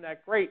 Oh, isn't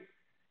that great?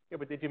 Yeah,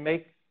 but did you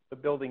make the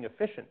building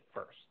efficient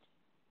first?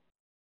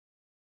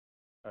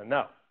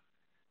 No.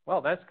 Well,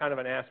 that's kind of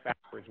an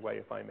ass-backwards way,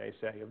 if I may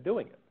say, of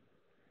doing it.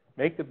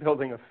 Make the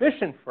building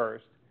efficient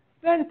first,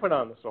 then put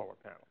on the solar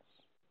panels,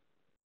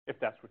 if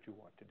that's what you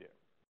want to do.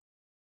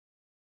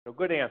 So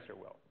good answer,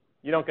 Will.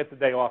 You don't get the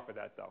day off for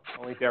that, though.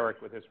 Only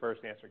Derek, with his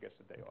first answer, gets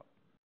the day off.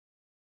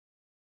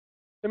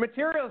 The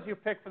materials you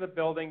pick for the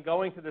building,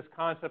 going to this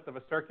concept of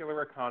a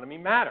circular economy,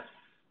 matter.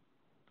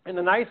 And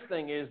the nice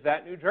thing is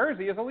that New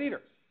Jersey is a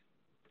leader.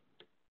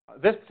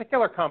 This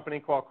particular company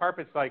called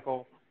Carpet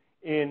Cycle,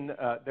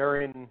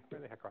 they're in,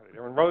 where the heck are they?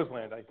 They're in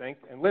Roseland, I think,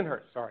 and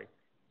Lyndhurst, sorry.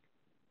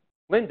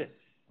 Linden,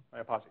 my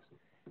apologies.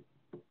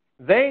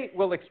 They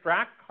will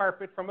extract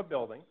carpet from a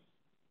building.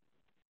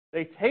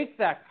 They take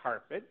that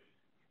carpet,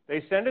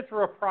 they send it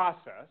through a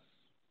process.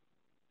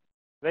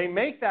 They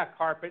make that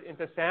carpet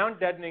into sound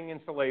deadening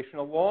insulation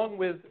along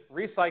with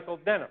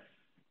recycled denim,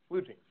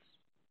 blue jeans.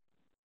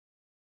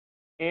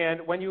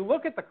 And when you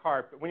look at the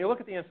carpet, when you look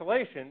at the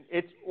insulation,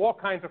 it's all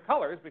kinds of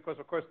colors because,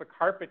 of course, the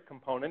carpet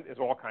component is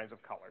all kinds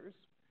of colors.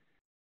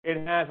 It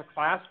has a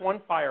Class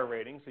 1 fire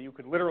rating, so you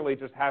could literally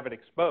just have it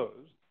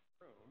exposed.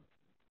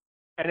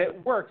 And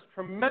it works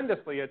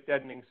tremendously at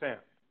deadening sound.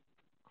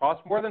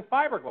 Costs more than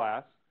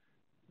fiberglass,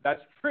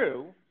 that's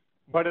true,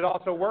 but it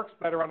also works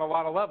better on a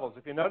lot of levels.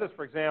 If you notice,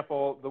 for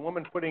example, the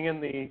woman putting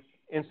in the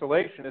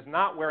insulation is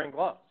not wearing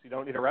gloves. You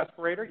don't need a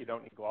respirator, you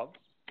don't need gloves.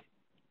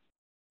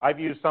 I've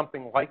used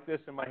something like this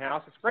in my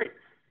house. It's great.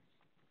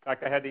 In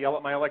fact, I had to yell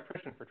at my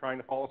electrician for trying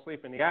to fall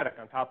asleep in the attic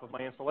on top of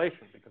my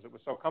insulation because it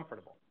was so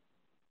comfortable.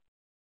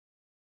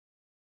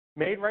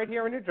 Made right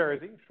here in New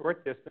Jersey,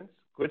 short distance,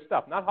 good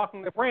stuff. Not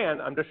hawking the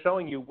brand, I'm just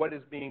showing you what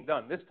is being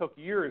done. This took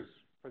years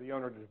for the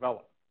owner to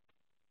develop.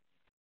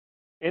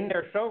 In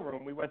their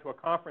showroom, we went to a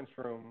conference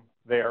room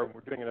there,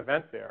 we're doing an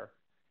event there,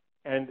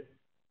 and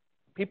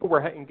people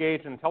were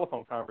engaged in a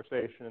telephone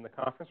conversation in the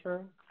conference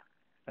room,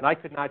 and I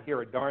could not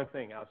hear a darn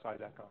thing outside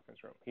that conference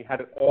room. He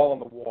had it all on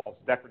the walls,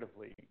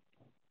 decoratively,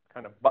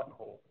 kind of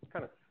buttonhole. It's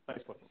kind of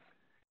nice looking.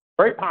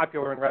 Very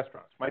popular in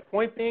restaurants. My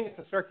point being, it's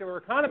a circular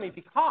economy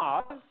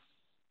because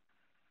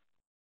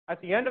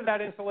at the end of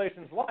that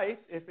insulation's life,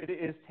 if it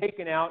is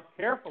taken out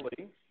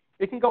carefully,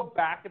 it can go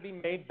back and be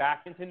made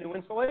back into new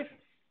insulation.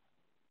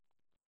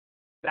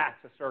 That's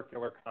a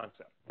circular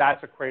concept.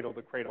 That's a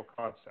cradle-to-cradle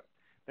concept.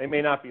 They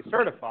may not be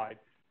certified,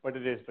 but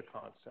it is the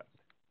concept.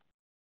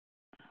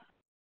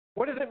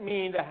 What does it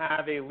mean to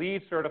have a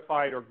LEED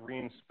certified or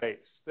green space?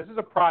 This is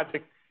a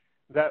project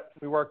that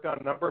we worked on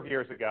a number of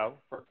years ago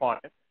for a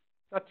client,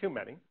 not too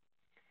many.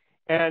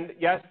 And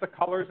yes, the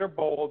colors are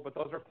bold, but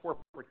those are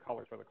corporate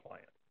colors for the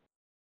client.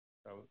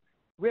 So,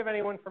 do we have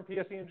anyone from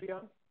PSE&G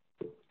on?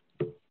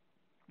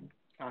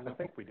 I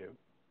think we do.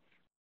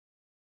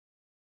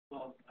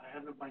 Well, I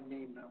have it by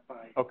name, not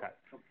by... Okay.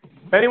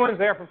 If anyone's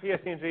there from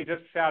PSE&G,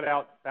 just shout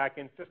out back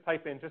in, just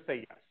type in, just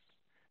say yes.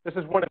 This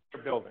is one of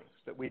their buildings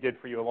that we did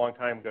for you a long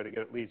time ago to get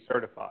it LEED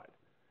certified.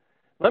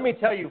 Let me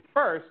tell you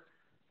first,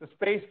 the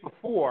space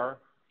before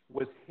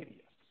was hideous.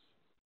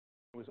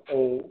 It was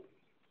old,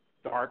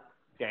 dark,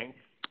 dank.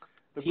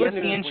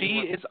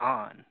 PSE&G is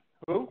on.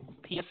 Who?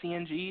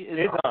 PSE&G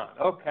is on.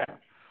 Okay.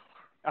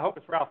 I hope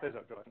it's Ralph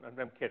Izzo doing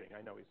it. I'm kidding.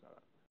 I know he's not on.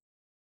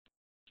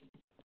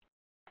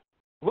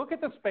 Look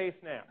at the space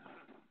now.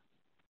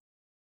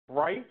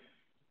 Bright,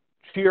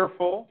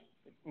 cheerful,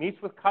 it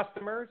meets with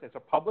customers, it's a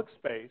public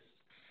space,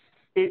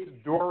 it's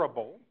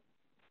durable.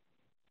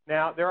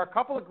 Now, there are a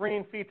couple of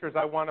green features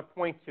I want to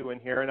point to in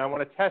here, and I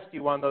want to test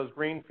you on those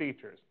green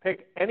features.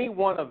 Pick any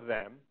one of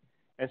them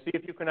and see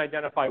if you can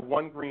identify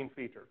one green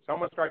feature.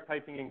 Someone start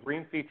typing in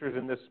green features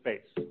in this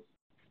space.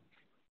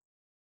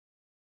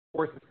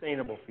 Or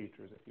sustainable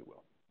features, if you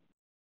will.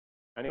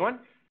 Anyone?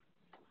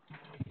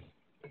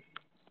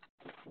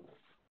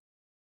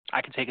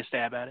 I can take a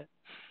stab at it.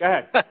 Go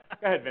ahead. Go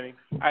ahead, Vinny.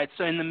 All right,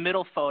 so in the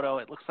middle photo,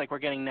 it looks like we're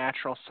getting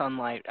natural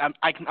sunlight.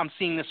 I'm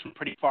seeing this from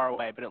pretty far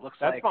away, but it looks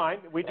like... That's fine.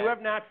 We do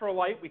have natural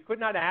light. We could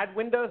not add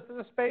windows to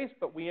the space,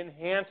 but we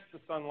enhanced the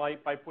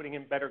sunlight by putting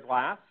in better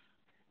glass.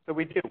 So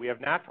we do. We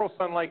have natural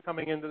sunlight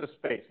coming into the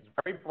space. It's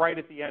very bright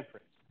at the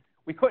entrance.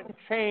 We couldn't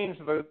change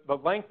the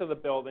length of the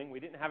building. We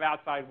didn't have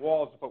outside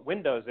walls to put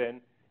windows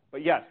in.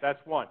 But yes, that's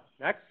one.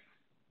 Next.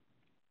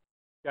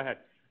 Go ahead.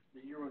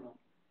 The urinal.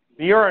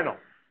 The urinal.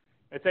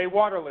 It's a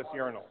waterless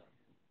urinal.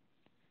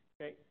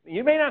 Okay.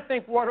 You may not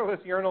think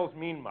waterless urinals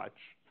mean much,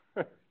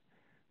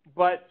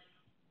 but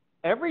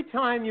every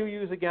time you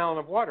use a gallon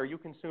of water, you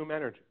consume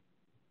energy.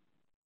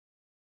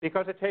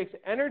 Because it takes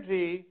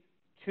energy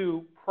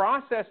to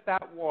process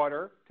that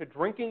water to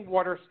drinking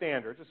water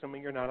standards,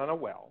 assuming you're not on a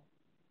well.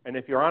 And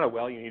if you're on a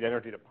well, you need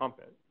energy to pump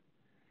it.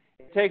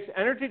 It takes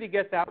energy to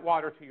get that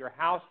water to your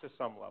house to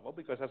some level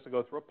because it has to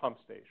go through a pump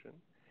station.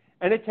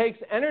 And it takes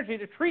energy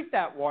to treat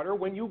that water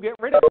when you get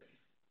rid of it,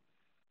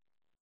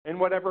 in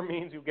whatever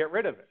means you get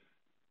rid of it.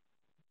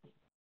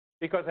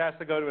 Because it has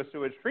to go to a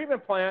sewage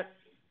treatment plant,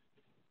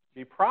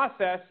 be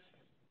processed,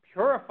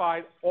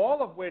 purified,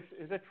 all of which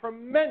is a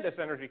tremendous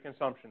energy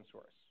consumption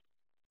source.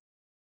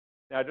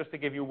 Now, just to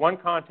give you one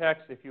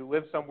context, if you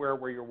live somewhere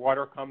where your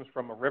water comes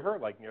from a river,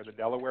 like near the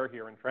Delaware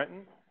here in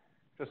Trenton,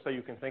 just so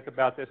you can think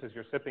about this as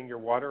you're sipping your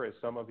water, as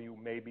some of you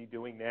may be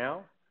doing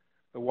now,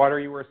 the water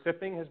you are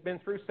sipping has been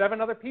through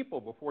 7 other people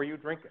before you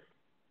drink it.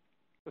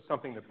 Just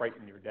something to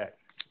brighten your day.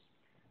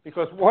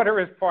 Because water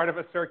is part of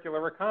a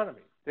circular economy.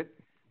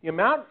 The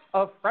amount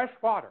of fresh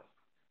water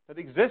that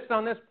exists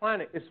on this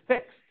planet is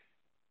fixed.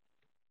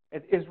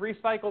 It is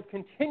recycled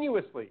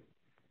continuously,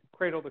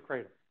 cradle to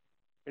cradle.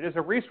 It is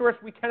a resource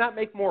we cannot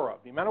make more of.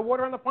 The amount of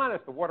water on the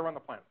planet is the water on the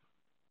planet.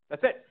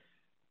 That's it.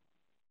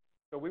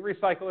 So we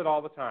recycle it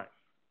all the time.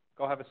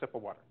 Go have a sip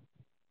of water.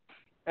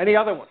 Any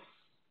other ones?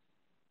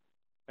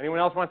 Anyone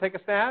else want to take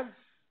a stab?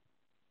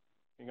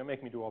 You're going to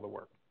make me do all the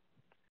work.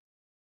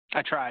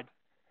 I tried.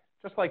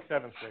 Just like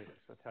 7th graders,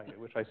 I'll tell you,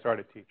 which I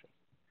started teaching.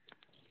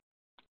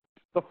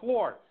 The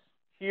floors.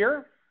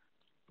 Here,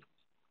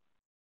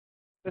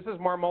 this is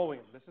marmoleum.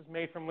 This is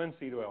made from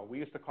linseed oil. We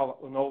used to call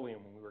it linoleum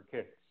when we were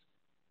kids.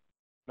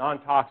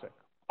 Non-toxic.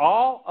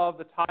 All of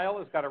the tile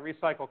has got a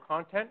recycled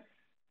content.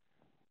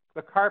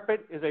 The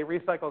carpet is a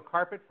recycled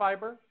carpet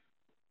fiber.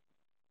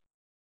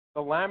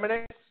 The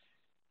laminates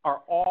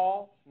are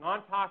all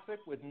non-toxic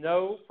with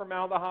no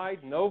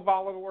formaldehyde, no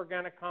volatile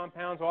organic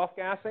compounds,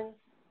 off-gassing.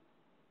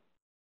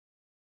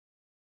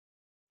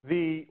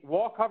 The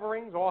wall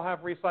coverings all have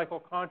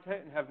recycled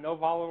content and have no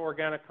volatile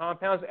organic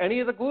compounds. Any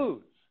of the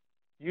glues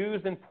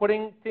used in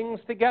putting things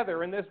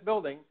together in this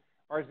building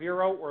are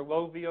 0 or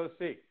low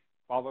VOC,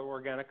 volatile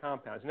organic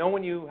compounds. You know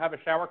when you have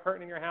a shower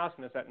curtain in your house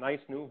and it's that nice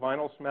new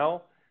vinyl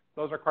smell?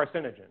 Those are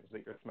carcinogens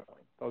that you're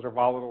smelling. Those are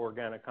volatile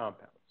organic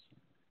compounds.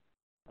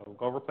 I'll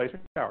go replace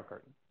your shower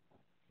curtain.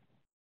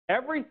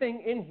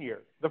 Everything in here,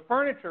 the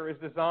furniture is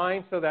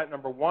designed so that,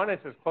 number one,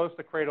 it's as close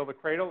to cradle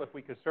if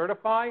we could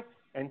certify,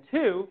 and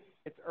two,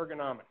 it's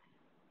ergonomic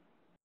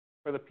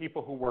for the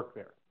people who work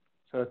there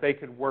so that they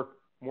could work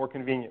more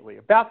conveniently.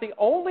 About the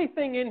only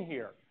thing in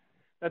here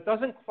that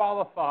doesn't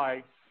qualify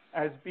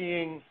as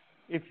being,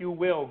 if you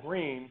will,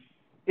 green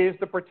is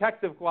the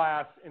protective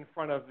glass in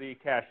front of the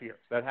cashiers.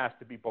 That has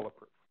to be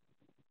bulletproof,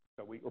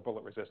 or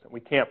bullet resistant. We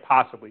can't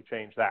possibly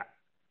change that.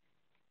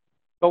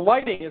 The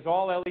lighting is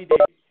all LED.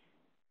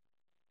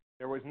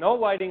 There was no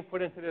lighting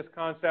put into this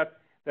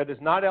concept that is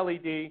not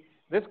LED.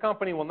 This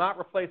company will not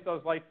replace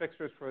those light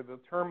fixtures for the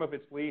term of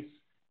its lease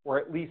or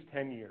at least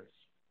 10 years.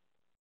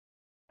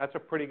 That's a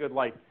pretty good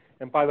light.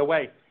 And by the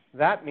way,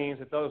 that means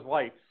that those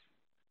lights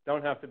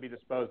don't have to be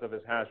disposed of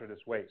as hazardous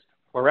waste.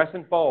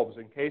 Fluorescent bulbs,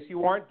 in case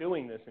you aren't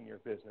doing this in your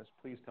business,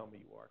 please tell me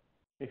you are.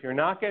 If you're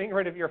not getting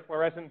rid of your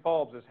fluorescent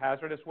bulbs as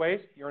hazardous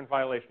waste, you're in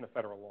violation of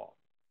federal law.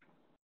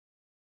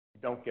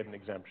 You don't get an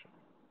exemption.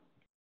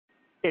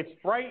 It's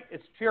bright,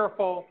 it's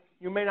cheerful.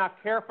 You may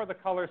not care for the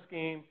color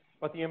scheme,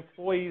 but the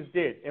employees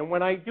did. And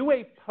when I do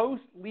a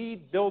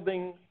post-LEED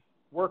building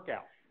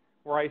workout,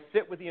 where I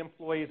sit with the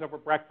employees over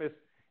breakfast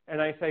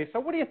and I say, so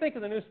what do you think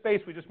of the new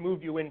space we just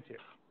moved you into?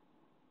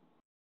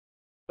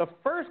 The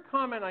first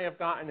comment I have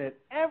gotten at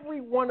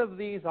every one of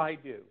these I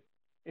do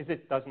is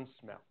it doesn't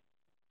smell.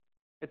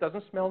 It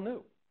doesn't smell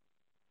new.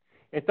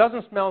 It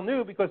doesn't smell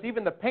new because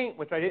even the paint,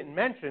 which I didn't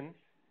mention,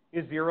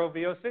 is 0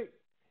 VOC.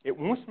 It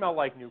won't smell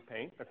like new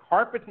paint. The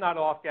carpet's not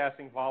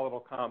off-gassing volatile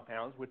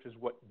compounds, which is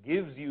what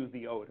gives you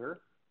the odor.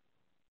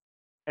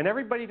 And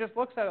everybody just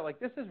looks at it like,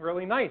 this is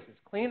really nice. It's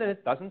clean and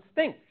it doesn't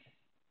stink.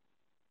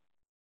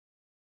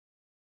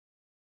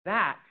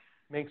 That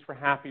makes for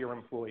happier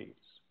employees.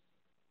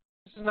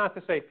 This is not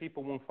to say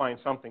people won't find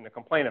something to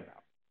complain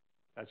about.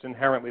 That's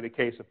inherently the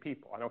case of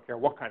people. I don't care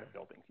what kind of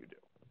buildings you do.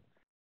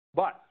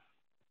 But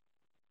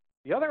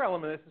the other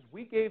element of this is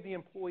we gave the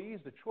employees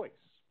the choice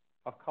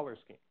of color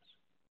schemes.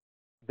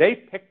 They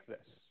picked this.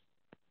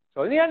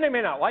 So in the end, they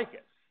may not like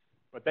it,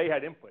 but they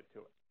had input to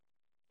it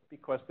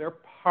because they're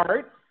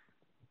part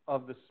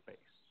of the space.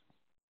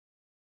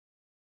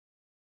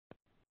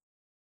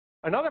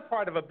 Another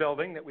part of a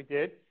building that we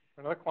did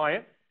for another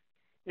client,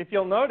 if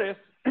you'll notice,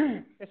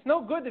 it's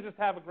no good to just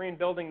have a green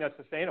building that's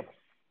sustainable.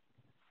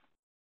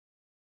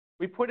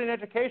 We put in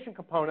education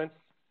components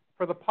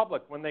for the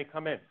public when they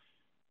come in.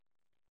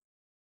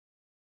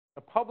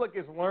 The public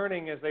is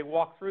learning as they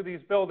walk through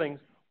these buildings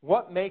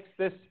what makes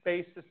this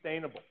space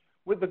sustainable,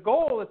 with the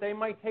goal that they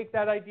might take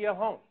that idea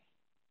home.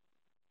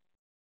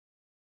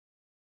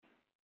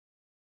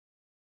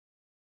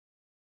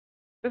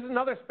 This is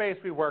another space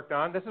we worked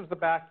on. This is the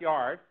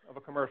backyard of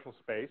a commercial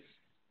space.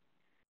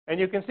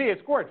 And you can see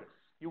it's gorgeous.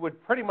 You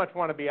would pretty much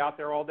want to be out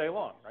there all day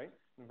long, right?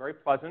 It's very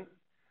pleasant.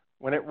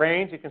 When it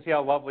rains, you can see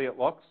how lovely it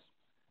looks.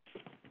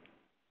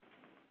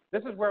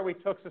 This is where we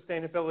took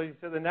sustainability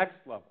to the next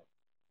level.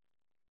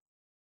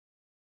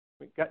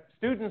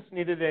 Students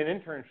needed an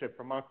internship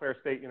from Montclair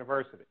State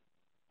University,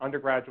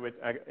 undergraduate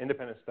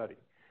independent study.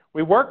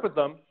 We worked with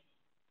them,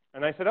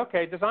 and I said,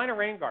 okay, design a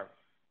rain garden.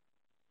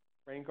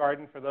 Rain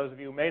garden, for those of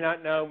you who may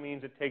not know,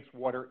 means it takes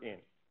water in.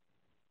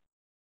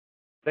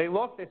 They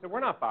looked, they said,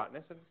 we're not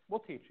botanists, and we'll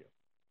teach you.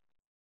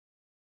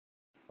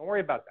 Don't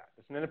worry about that.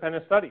 It's an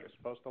independent study. You're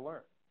supposed to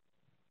learn.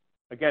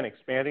 Again,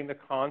 expanding the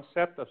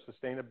concept of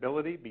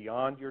sustainability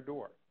beyond your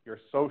door, your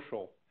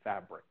social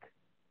fabric.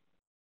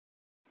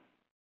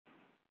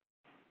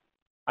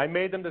 I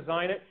made them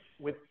design it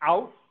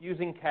without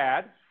using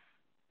CAD.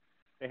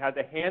 They had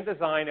to hand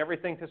design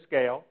everything to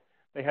scale.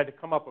 They had to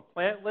come up with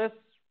plant lists,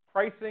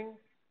 pricing,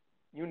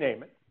 you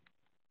name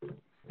it.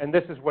 And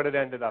this is what it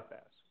ended up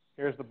as.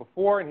 Here's the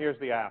before and here's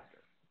the after.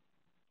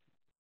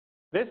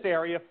 This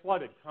area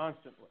flooded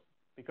constantly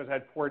because it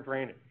had poor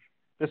drainage.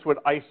 This would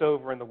ice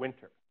over in the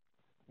winter.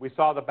 We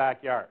saw the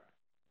backyard.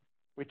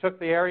 We took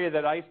the area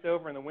that iced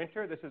over in the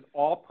winter. This is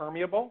all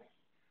permeable.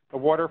 The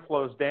water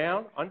flows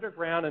down,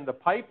 underground into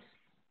pipes,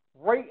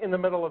 right in the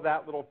middle of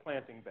that little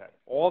planting bed.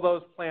 All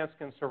those plants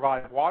can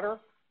survive water,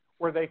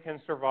 or they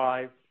can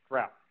survive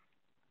drought.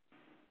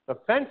 The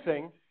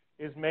fencing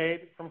is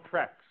made from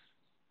Trex,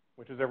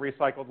 which is a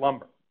recycled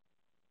lumber,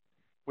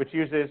 which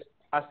uses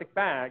plastic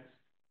bags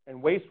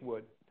and waste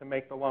wood to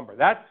make the lumber.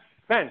 That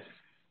fence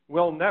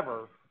will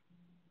never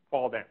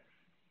fall down.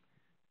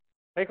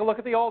 Take a look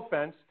at the old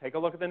fence. Take a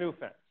look at the new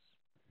fence.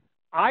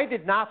 I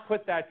did not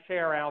put that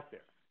chair out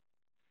there.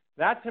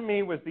 That, to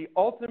me, was the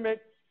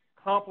ultimate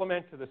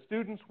compliment to the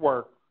students'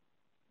 work.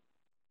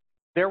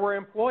 There were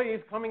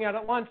employees coming out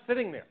at lunch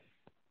sitting there.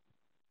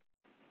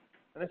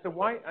 And I said,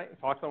 why? I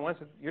talked to them once.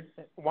 I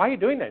said, why are you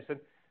doing this? I said,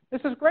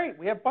 this is great.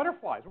 We have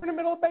butterflies. We're in the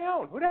middle of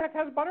Bayonne. Who the heck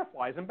has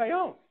butterflies in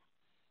Bayonne?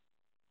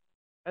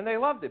 And they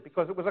loved it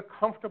because it was a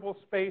comfortable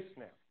space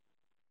now.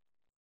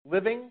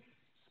 Living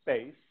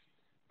space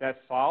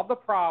that solved the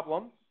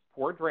problem,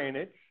 poor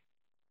drainage,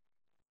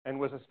 and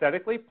was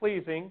aesthetically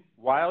pleasing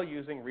while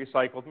using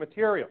recycled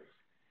materials.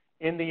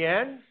 In the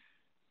end,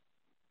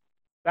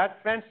 that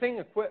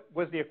fencing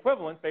was the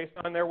equivalent, based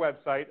on their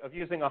website, of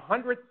using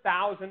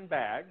 100,000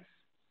 bags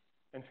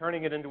and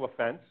turning it into a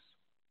fence,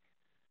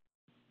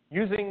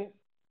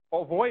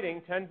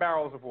 avoiding 10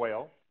 barrels of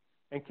oil,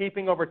 and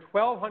keeping over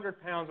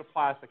 1,200 pounds of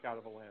plastic out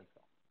of the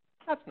landfill.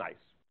 That's nice.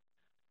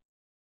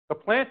 The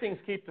plantings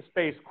keep the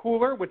space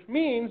cooler, which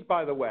means,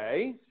 by the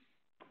way,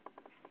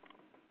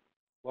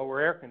 lower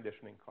air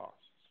conditioning costs.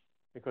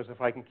 Because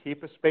if I can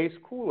keep a space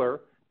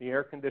cooler, the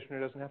air conditioner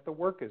doesn't have to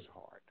work as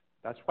hard.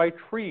 That's why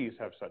trees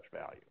have such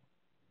value.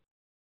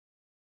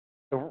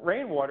 The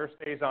rainwater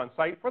stays on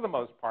site for the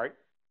most part,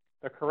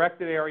 the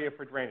corrected area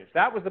for drainage.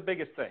 That was the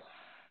biggest thing.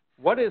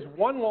 What is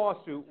one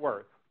lawsuit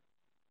worth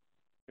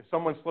if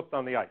someone slipped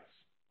on the ice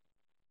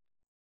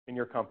in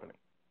your company?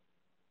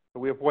 So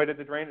we avoided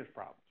the drainage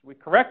problems. We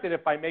corrected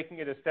it by making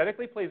it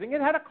aesthetically pleasing.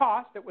 It had a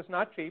cost. It was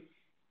not cheap.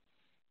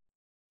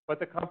 But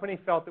the company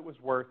felt it was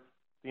worth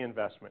the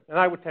investment. And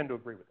I would tend to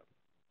agree with them.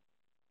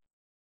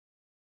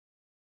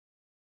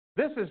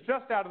 This is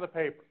just out of the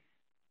paper.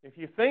 If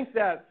you think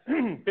that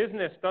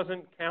business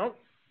doesn't count,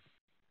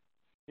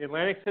 the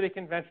Atlantic City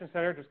Convention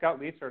Center just got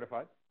LEED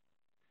certified.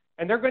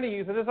 And they're going to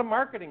use it as a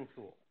marketing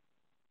tool.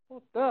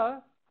 Well, duh.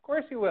 Of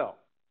course you will.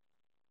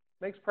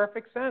 Makes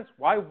perfect sense.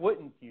 Why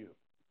wouldn't you?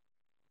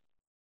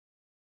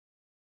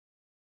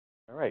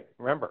 All right,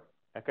 remember,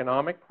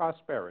 economic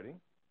prosperity.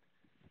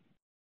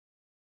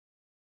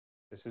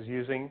 This is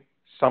using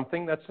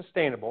something that's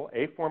sustainable,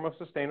 a form of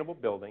sustainable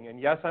building. And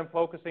yes, I'm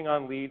focusing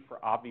on LEED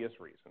for obvious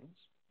reasons.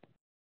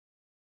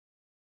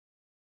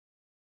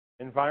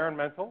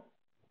 Environmental,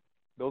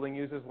 building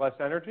uses less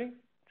energy,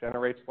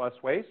 generates less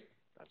waste.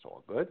 That's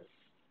all good.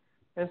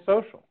 And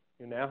social,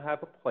 you now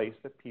have a place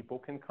that people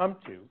can come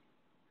to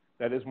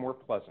that is more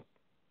pleasant.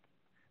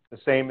 The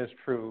same is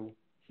true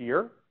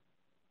here.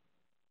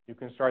 You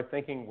can start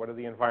thinking, what are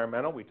the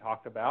environmental? We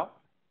talked about.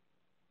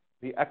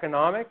 The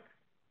economic,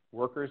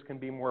 workers can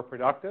be more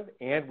productive,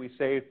 and we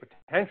save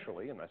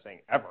potentially, I'm not saying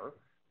ever,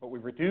 but we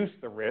reduce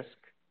the risk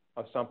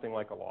of something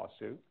like a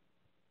lawsuit.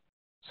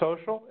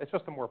 Social, it's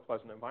just a more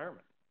pleasant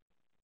environment.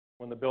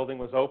 When the building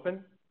was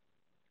open,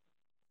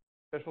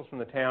 officials from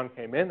the town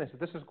came in. They said,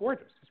 this is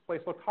gorgeous. This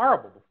place looked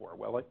horrible before.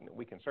 Well,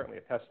 we can certainly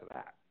attest to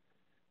that.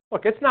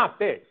 Look, it's not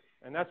big,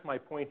 and that's my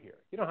point here.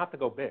 You don't have to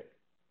go big.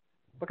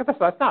 Look at this.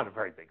 That's not a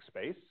very big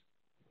space.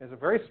 It's a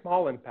very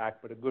small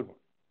impact, but a good one.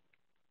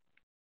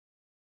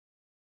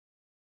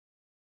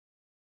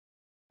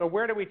 So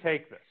where do we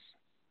take this?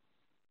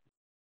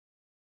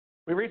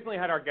 We recently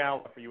had our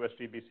gala for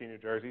USGBC New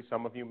Jersey.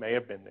 Some of you may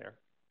have been there.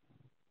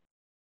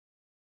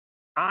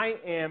 I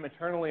am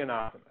eternally an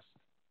optimist.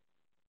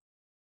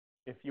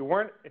 If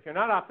you're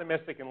not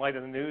optimistic in light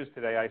of the news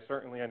today, I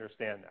certainly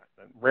understand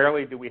that.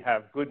 Rarely do we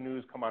have good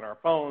news come on our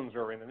phones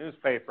or in the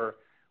newspaper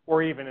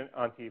or even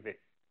on TV.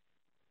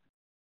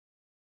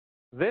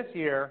 This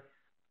year,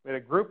 we had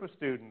a group of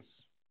students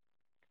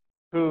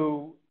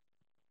who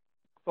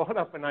thought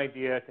up an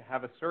idea to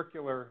have a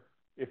circular,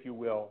 if you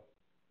will,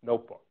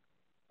 notebook.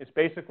 It's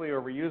basically a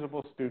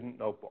reusable student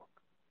notebook.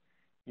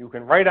 You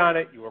can write on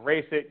it, you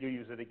erase it, you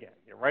use it again.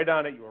 You write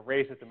on it, you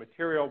erase it, the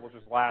material will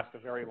just last a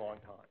very long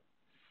time.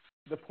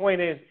 The point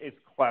is, it's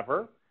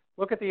clever.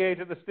 Look at the age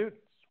of the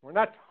students. We're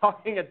not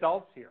talking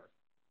adults here.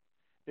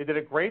 They did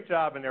a great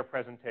job in their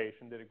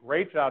presentation, did a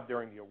great job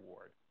during the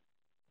award.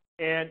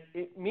 And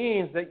it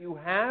means that you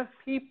have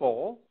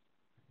people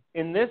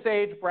in this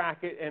age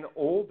bracket and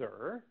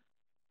older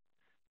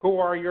who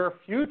are your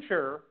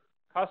future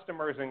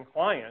customers and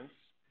clients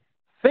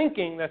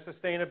thinking that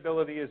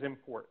sustainability is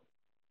important.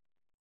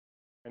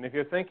 And if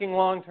you're thinking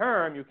long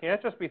term, you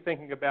can't just be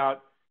thinking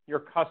about your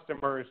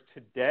customers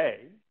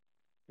today.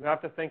 You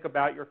have to think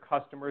about your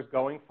customers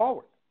going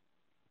forward.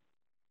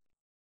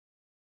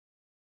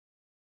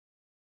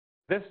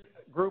 This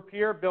group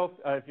here built,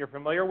 if you're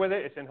familiar with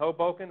it, it's in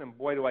Hoboken, and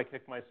boy, do I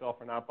kick myself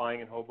for not buying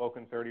in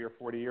Hoboken 30 or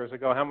 40 years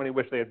ago. How many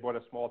wish they had bought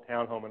a small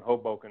townhome in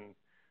Hoboken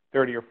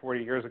 30 or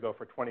 40 years ago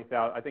for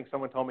 $20,000. I think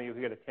someone told me you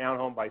could get a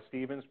townhome by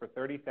Stevens for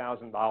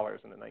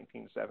 $30,000 in the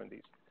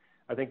 1970s.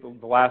 I think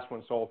the last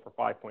one sold for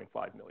 $5.5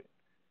 million.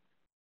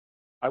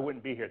 I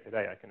wouldn't be here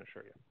today, I can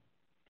assure you.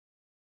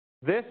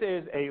 This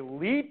is a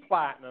LEED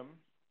Platinum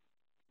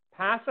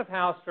Passive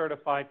House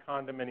certified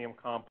condominium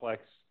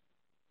complex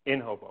in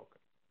Hoboken.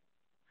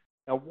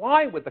 Now,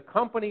 why would the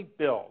company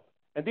build?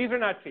 And these are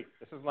not cheap.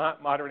 This is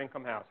not moderate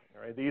income housing.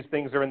 All right? These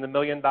things are in the $1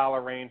 million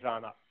range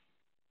on up.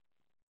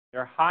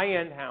 They're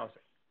high-end housing.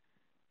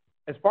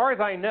 As far as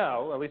I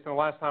know, at least the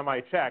last time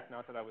I checked,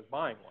 not that I was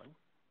buying one,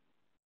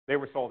 they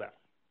were sold out.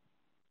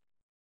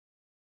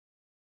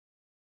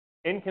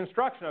 In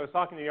construction, I was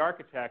talking to the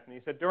architect, and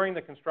he said during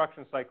the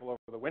construction cycle over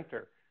the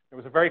winter, it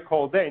was a very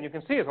cold day, and you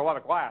can see there's a lot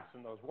of glass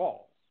in those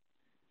walls.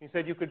 He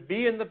said you could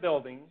be in the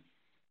building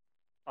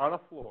on a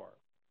floor.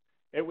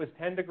 It was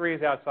 10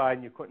 degrees outside,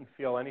 and you couldn't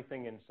feel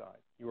anything inside.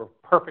 You were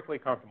perfectly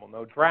comfortable.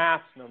 No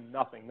drafts, no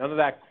nothing. None of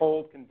that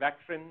cold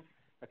convection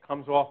that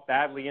comes off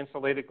badly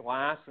insulated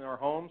glass in our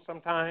homes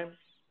sometimes.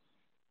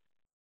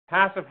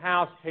 Passive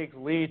house takes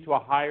LEED to a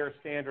higher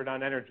standard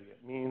on energy.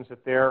 It means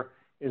that there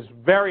is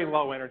very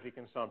low energy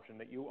consumption,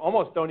 that you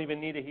almost don't even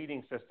need a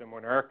heating system or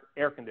an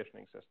air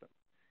conditioning system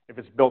if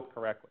it's built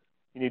correctly.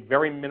 You need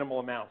very minimal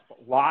amounts,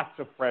 but lots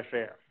of fresh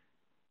air.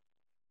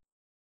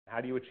 How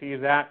do you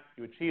achieve that?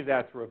 You achieve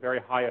that through a very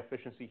high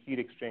efficiency heat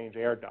exchange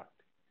air duct.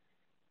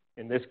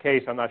 In this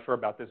case, I'm not sure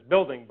about this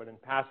building, but in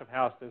passive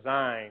house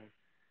design,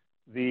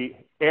 the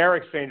air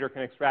exchanger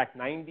can extract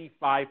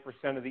 95%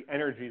 of the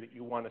energy that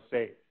you want to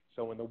save.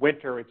 So in the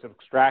winter, it's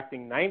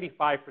extracting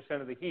 95%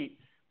 of the heat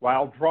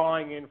while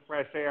drawing in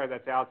fresh air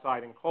that's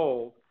outside and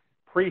cold,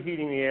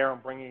 preheating the air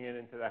and bringing it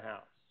into the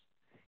house.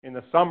 In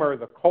the summer,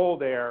 the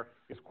cold air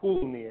is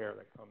cooling the air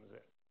that comes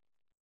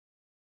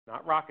in.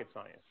 Not rocket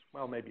science.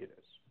 Well, maybe it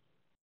is.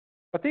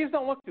 But these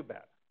don't look too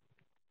bad.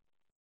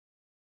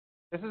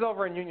 This is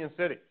over in Union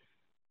City.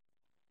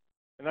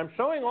 And I'm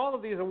showing all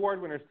of these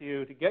award winners to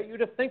you to get you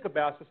to think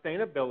about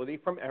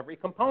sustainability from every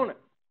component.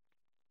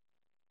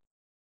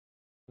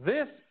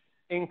 This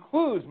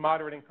includes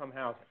moderate income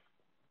housing.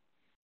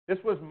 This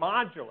was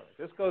modular.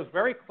 This goes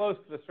very close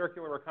to the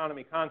circular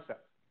economy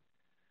concept.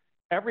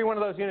 Every one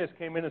of those units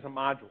came in as a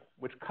module,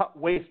 which cut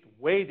waste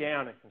way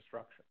down in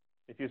construction.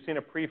 If you've seen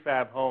a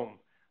prefab home,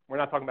 we're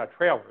not talking about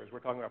trailers, we're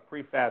talking about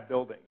prefab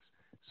buildings.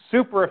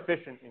 Super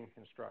efficient in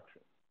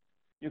construction.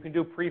 You can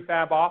do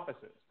prefab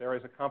offices. There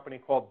is a company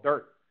called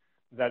DIRT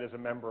that is a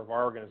member of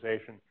our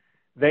organization.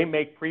 They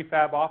make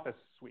prefab office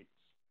suites.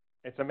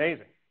 It's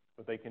amazing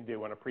what they can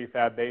do on a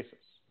prefab basis.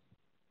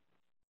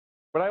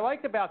 What I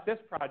liked about this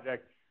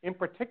project, in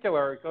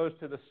particular, it goes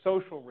to the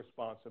social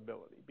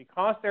responsibility.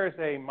 Because there's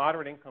a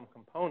moderate income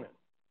component,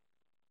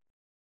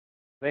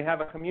 they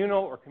have a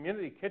communal or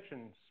community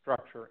kitchen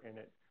structure in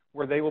it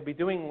where they will be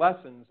doing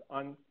lessons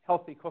on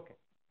healthy cooking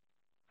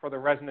for the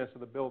residents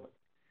of the building.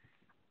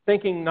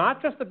 Thinking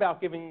not just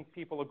about giving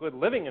people a good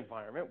living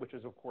environment, which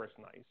is of course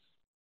nice,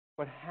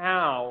 but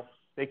how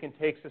they can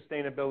take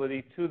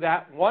sustainability to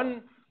that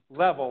one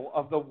level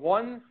of the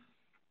one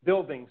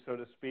building, so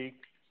to speak,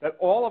 that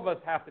all of us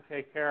have to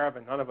take care of,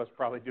 and none of us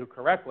probably do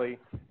correctly,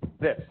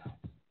 this,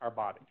 our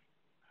body.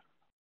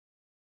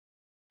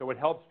 So it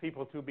helps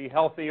people to be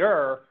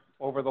healthier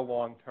over the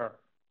long term.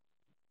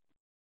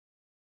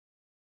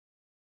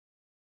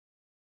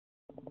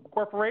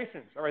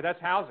 Corporations, all right,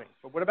 that's housing.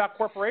 But what about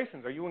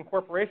corporations? Are you in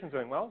corporations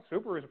doing well?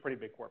 Subaru is a pretty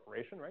big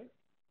corporation, right?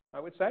 I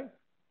would say.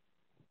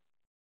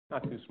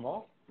 Not too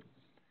small.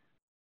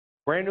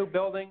 Brand new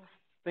buildings,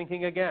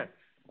 thinking again.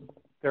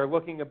 They're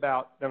looking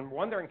about, number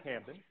one, they're in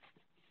Camden.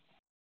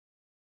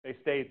 They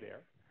stayed there.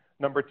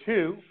 Number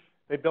two,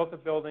 they built the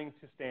building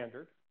to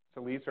standard. It's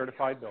a LEED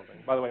certified building.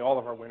 By the way, all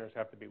of our winners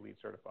have to be LEED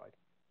certified,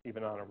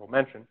 even honorable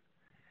mention.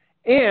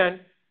 And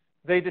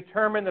they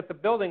determined that the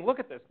building, look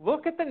at this,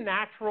 look at the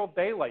natural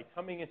daylight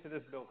coming into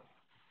this building.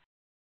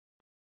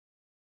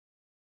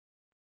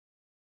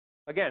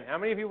 Again, how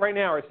many of you right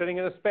now are sitting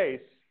in a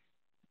space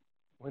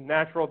with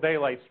natural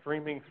daylight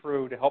streaming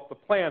through to help the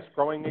plants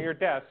growing near your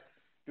desk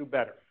do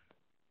better?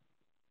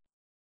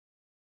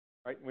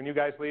 Right? When you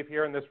guys leave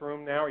here in this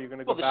room now, are you going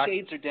to go back? Well, the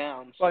shades are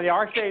down. Well, yeah,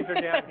 our shades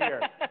are down here.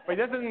 But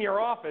this isn't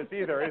your office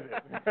either, is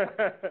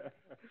it?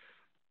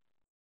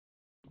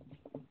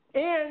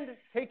 And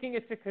taking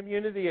it to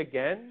community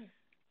again,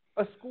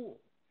 a school.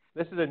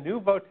 This is a new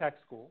VOTEC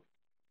school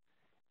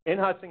in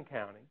Hudson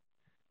County,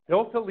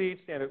 built to LEED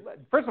standard.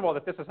 First of all,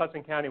 that this is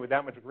Hudson County with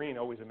that much green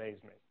always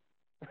amazed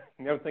me.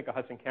 You never think of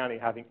Hudson County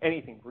having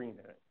anything green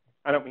in it.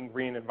 I don't mean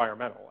green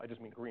environmental. I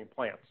just mean green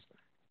plants.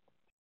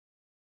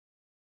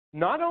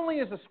 Not only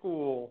is the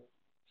school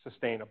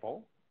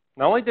sustainable,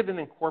 not only did it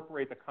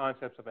incorporate the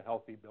concepts of a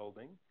healthy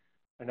building,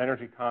 an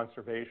energy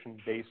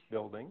conservation-based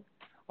building,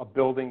 a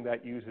building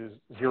that uses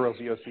zero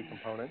VOC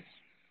components,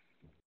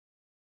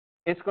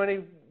 it's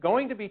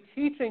going to be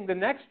teaching the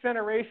next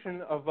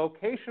generation of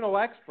vocational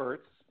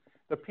experts,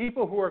 the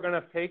people who are going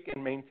to take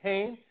and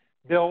maintain,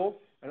 build,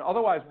 and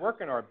otherwise work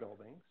in our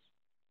buildings,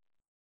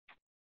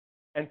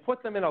 and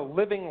put them in a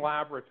living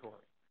laboratory.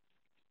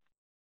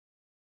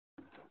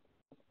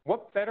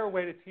 What better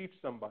way to teach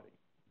somebody?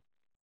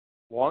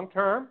 Long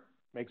term,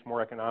 makes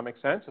more economic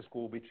sense. A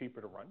school will be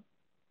cheaper to run.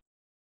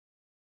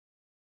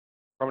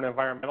 From an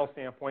environmental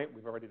standpoint,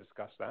 we've already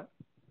discussed that.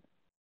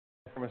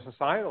 From a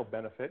societal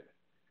benefit,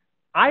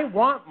 I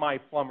want my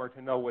plumber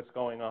to know what's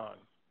going on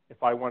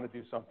if I want to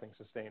do something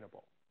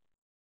sustainable.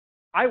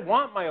 I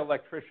want my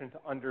electrician to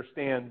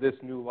understand this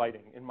new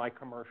lighting in my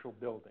commercial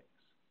buildings.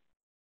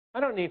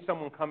 I don't need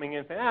someone coming in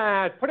and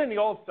saying, put in the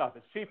old stuff,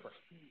 it's cheaper.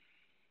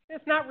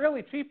 It's not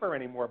really cheaper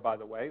anymore, by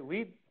the way.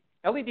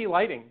 LED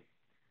lighting,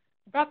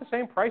 about the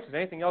same price as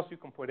anything else you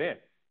can put in,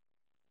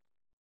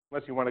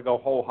 unless you want to go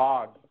whole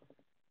hog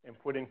and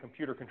put in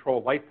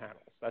computer-controlled light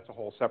panels. That's a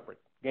whole separate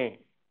game.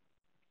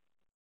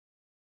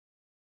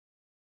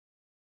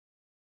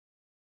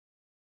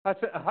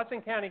 Hudson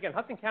County, again,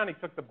 Hudson County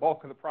took the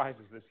bulk of the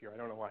prizes this year. I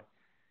don't know why.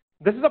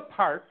 This is a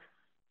park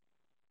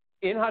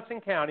in Hudson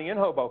County, in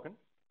Hoboken,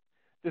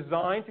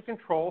 designed to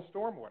control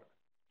stormwater.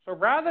 So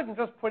rather than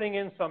just putting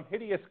in some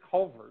hideous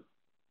culvert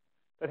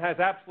that has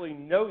absolutely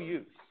no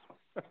use,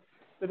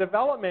 the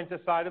development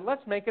decided,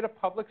 let's make it a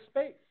public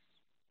space.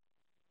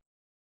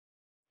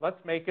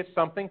 Let's make it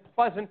something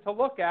pleasant to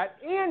look at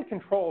and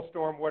control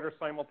stormwater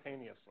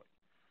simultaneously.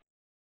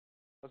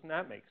 Doesn't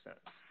that make sense?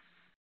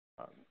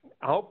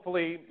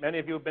 Hopefully, many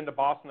of you have been to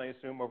Boston, I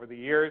assume, over the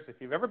years. If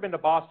you've ever been to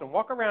Boston,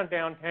 walk around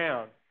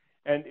downtown,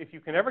 and if you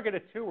can ever get a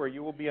tour,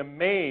 you will be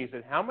amazed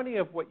at how many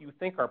of what you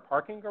think are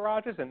parking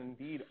garages, and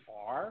indeed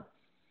are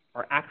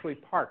actually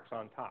parks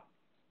on top.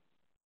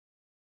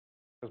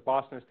 Because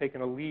Boston has taken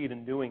a lead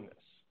in doing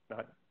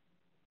this.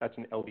 That's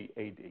an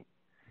LEED.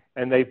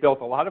 And they've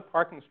built a lot of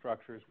parking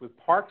structures with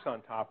parks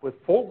on top with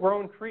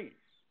full-grown trees.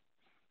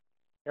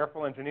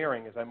 Careful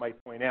engineering, as I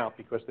might point out,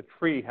 because the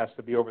tree has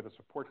to be over the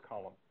support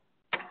column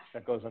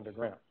that goes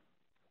underground.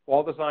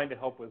 All designed to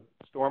help with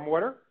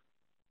stormwater,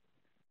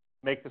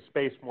 make the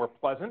space more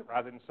pleasant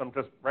rather than some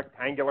just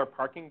rectangular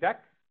parking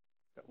deck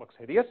that looks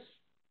hideous,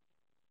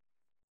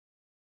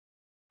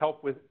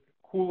 help with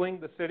cooling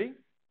the city,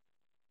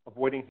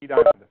 avoiding heat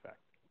island effect.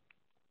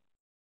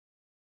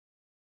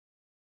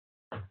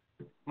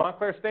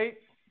 Montclair State,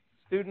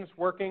 students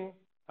working,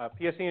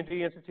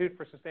 PSE&G Institute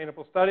for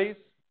Sustainable Studies.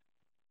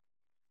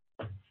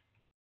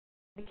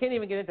 You can't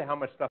even get into how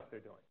much stuff they're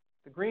doing.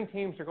 The green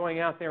teams are going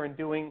out there and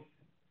doing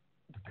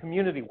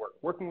community work,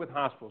 working with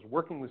hospitals,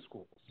 working with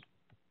schools.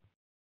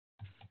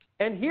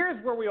 And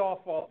here's where we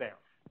all fall down.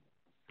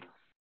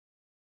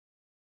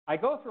 I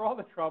go through all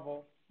the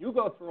trouble, you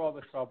go through all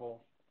the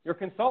trouble, your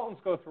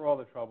consultants go through all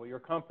the trouble, your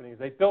companies.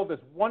 They build this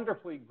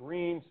wonderfully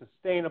green,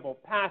 sustainable,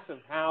 passive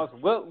house,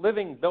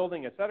 living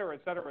building, et cetera,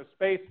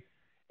 space.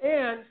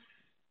 And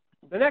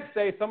the next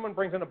day, someone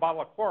brings in a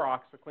bottle of Clorox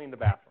to clean the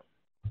bathroom.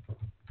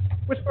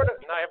 Which sort of,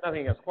 I have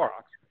nothing against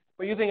Clorox,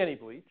 but using any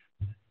bleach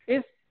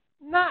is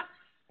not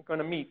going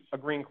to meet a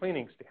green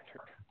cleaning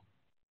standard.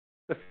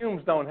 The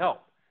fumes don't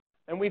help.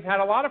 And we've had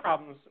a lot of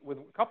problems with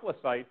a couple of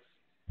sites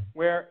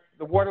where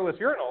the waterless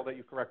urinal that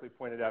you correctly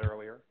pointed out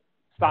earlier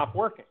stopped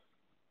working.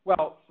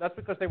 Well, that's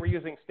because they were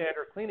using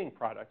standard cleaning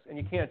products, and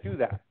you can't do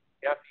that.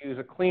 You have to use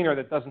a cleaner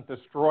that doesn't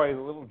destroy the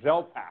little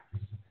gel packs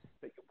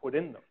that you put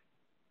in them.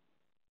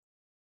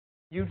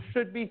 You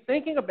should be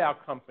thinking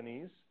about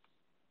companies,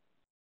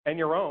 and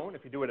your own,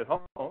 if you do it at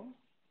home,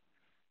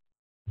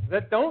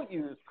 that don't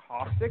use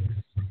caustics,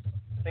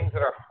 things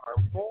that are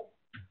harmful,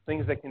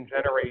 things that can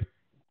generate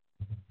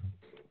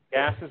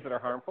gases that are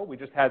harmful. We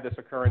just had this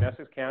occur in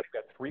Essex County. We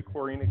got 3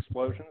 chlorine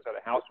explosions at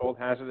a household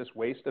hazardous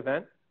waste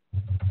event.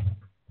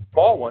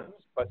 Small ones,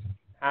 but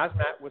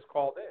hazmat was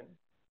called in.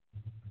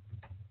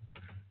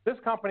 This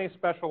company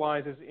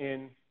specializes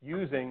in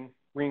using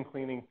green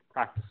cleaning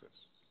practices.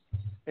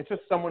 It's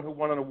just someone who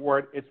won an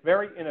award. It's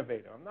very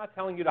innovative. I'm not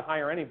telling you to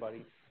hire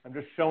anybody. I'm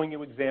just showing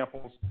you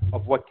examples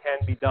of what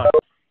can be done.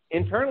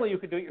 Internally, you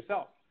could do it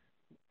yourself.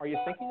 Are you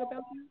thinking about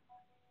that?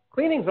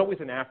 Cleaning is always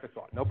an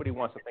afterthought. Nobody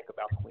wants to think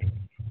about cleaning.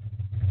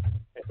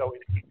 It's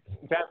always,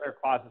 janitor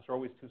closets are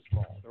always too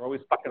small. They're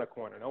always stuck in a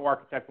corner. No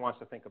architect wants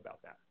to think about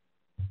that,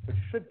 which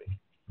should be.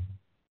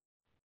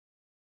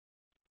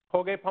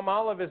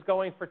 Colgate-Palmolive is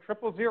going for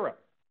 000.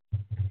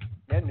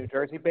 Again, New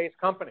Jersey-based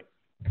company.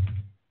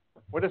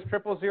 What does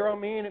 000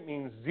 mean? It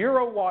means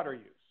 0 water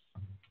use,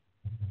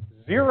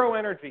 0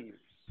 energy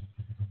use,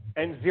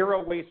 and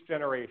 0 waste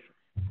generation.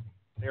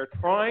 They're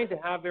trying to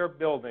have their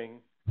building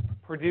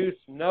produce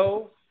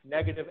no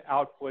negative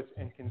outputs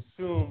and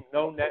consume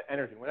no net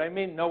energy. When I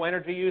mean no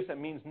energy use, it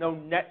means no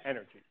net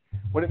energy.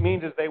 What it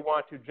means is they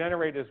want to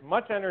generate as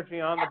much energy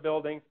on the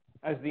building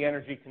as the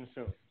energy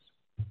consumes,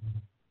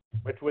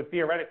 which would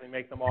theoretically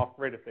make them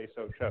off-grid if they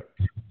so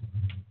chose.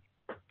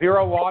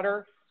 0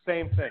 water,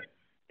 same thing.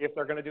 If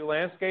they're going to do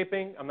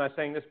landscaping, I'm not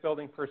saying this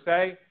building per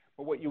se,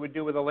 but what you would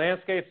do with a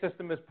landscape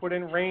system is put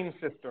in rain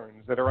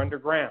cisterns that are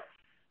underground.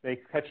 They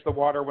catch the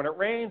water when it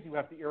rains. You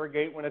have to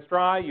irrigate when it's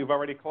dry. You've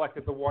already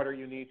collected the water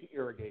you need to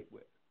irrigate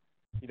with.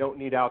 You don't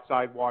need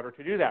outside water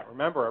to do that.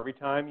 Remember, every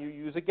time you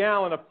use a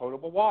gallon of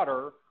potable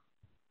water,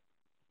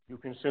 you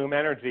consume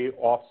energy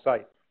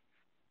off-site.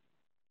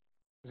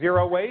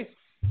 0 waste,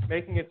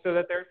 making it so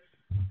that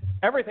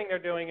everything they're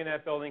doing in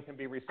that building can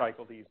be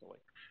recycled easily.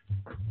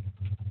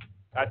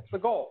 That's the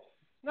goal.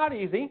 Not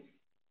easy,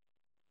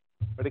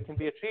 but it can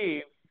be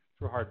achieved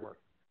through hard work.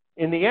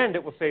 In the end,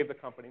 it will save the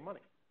company money.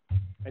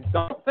 And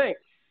don't think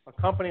a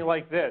company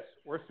like this,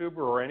 or Subaru,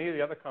 or any of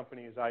the other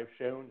companies I've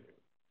shown you,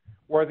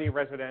 or the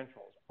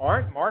residentials,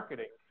 aren't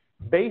marketing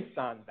based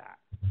on that.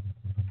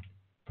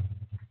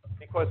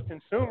 Because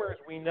consumers,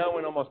 we know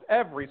in almost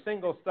every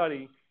single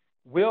study,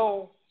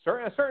 will,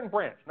 a certain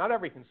branch, not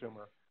every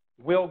consumer,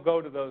 will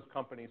go to those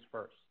companies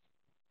first.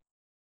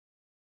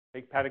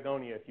 Take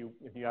Patagonia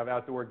if you have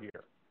outdoor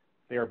gear.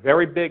 They are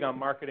very big on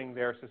marketing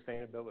their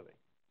sustainability.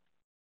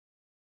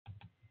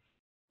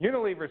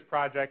 Unilever's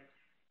project,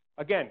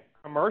 again,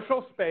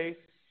 commercial space,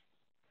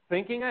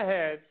 thinking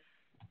ahead.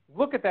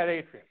 Look at that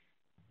atrium.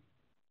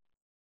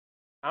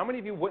 How many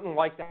of you wouldn't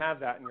like to have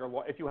that in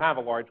your, if you have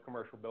a large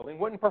commercial building,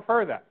 wouldn't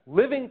prefer that?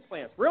 Living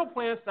plants, real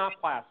plants, not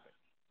plastic.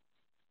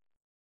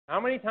 How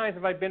many times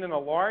have I been in a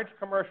large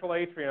commercial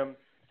atrium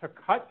to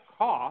cut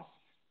costs?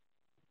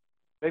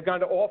 They've gone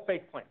to all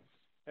fake plants.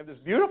 They have this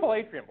beautiful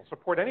atrium. Will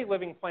support any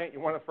living plant you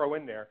want to throw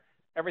in there.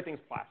 Everything's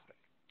plastic.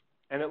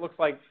 And it looks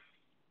like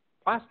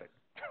plastic.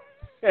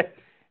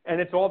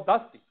 And it's all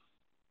dusty.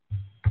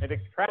 It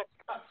extracts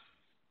dust.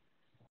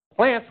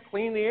 Plants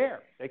clean the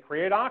air. They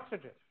create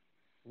oxygen.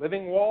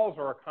 Living walls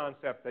are a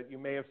concept that you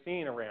may have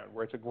seen around,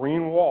 where it's a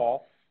green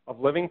wall of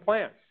living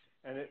plants.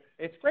 And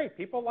it's great.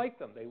 People like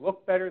them. They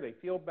look better. They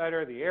feel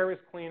better. The air is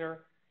cleaner.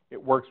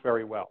 It works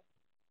very well.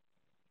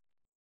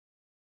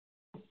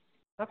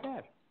 Not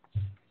bad.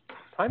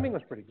 Timing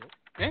was pretty good.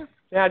 Yeah.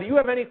 Now, do you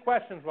have any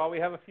questions while we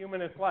have a few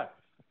minutes left?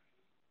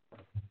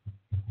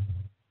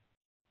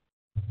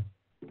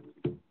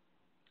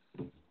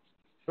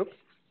 Oops.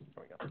 There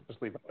we go.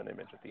 Just leave up an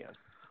image at the end.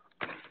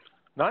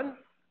 None?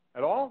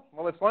 At all?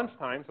 Well, it's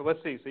lunchtime, so let's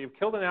see. So you've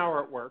killed an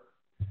hour at work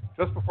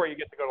just before you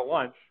get to go to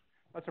lunch.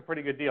 That's a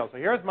pretty good deal. So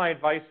here's my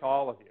advice to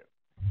all of you.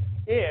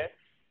 If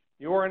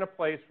you are in a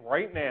place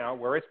right now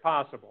where it's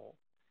possible,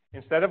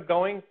 instead of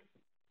going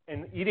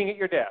and eating at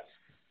your desk,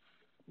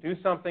 do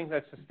something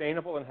that's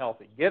sustainable and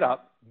healthy. Get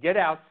up, get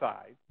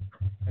outside,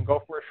 and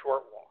go for a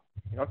short walk.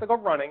 You don't have to go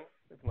running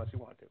unless you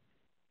want to.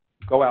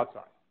 Go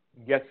outside.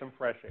 Get some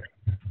fresh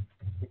air.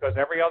 Because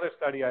every other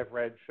study I've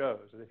read shows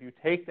that if you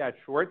take that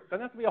short,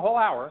 doesn't have to be a whole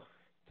hour,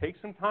 take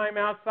some time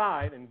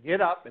outside and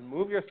get up and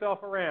move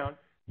yourself around,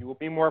 you will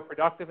be more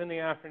productive in the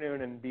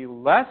afternoon and be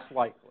less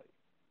likely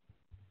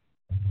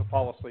to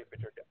fall asleep at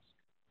your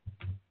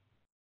desk.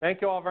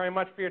 Thank you all very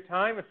much for your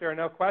time. If there are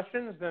no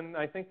questions, then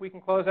I think we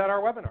can close out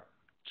our webinar.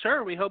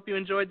 Sure. We hope you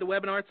enjoyed the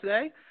webinar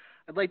today.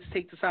 I'd like to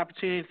take this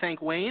opportunity to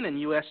thank Wayne and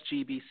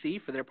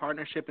USGBC for their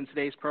partnership in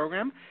today's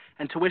program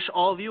and to wish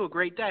all of you a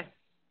great day.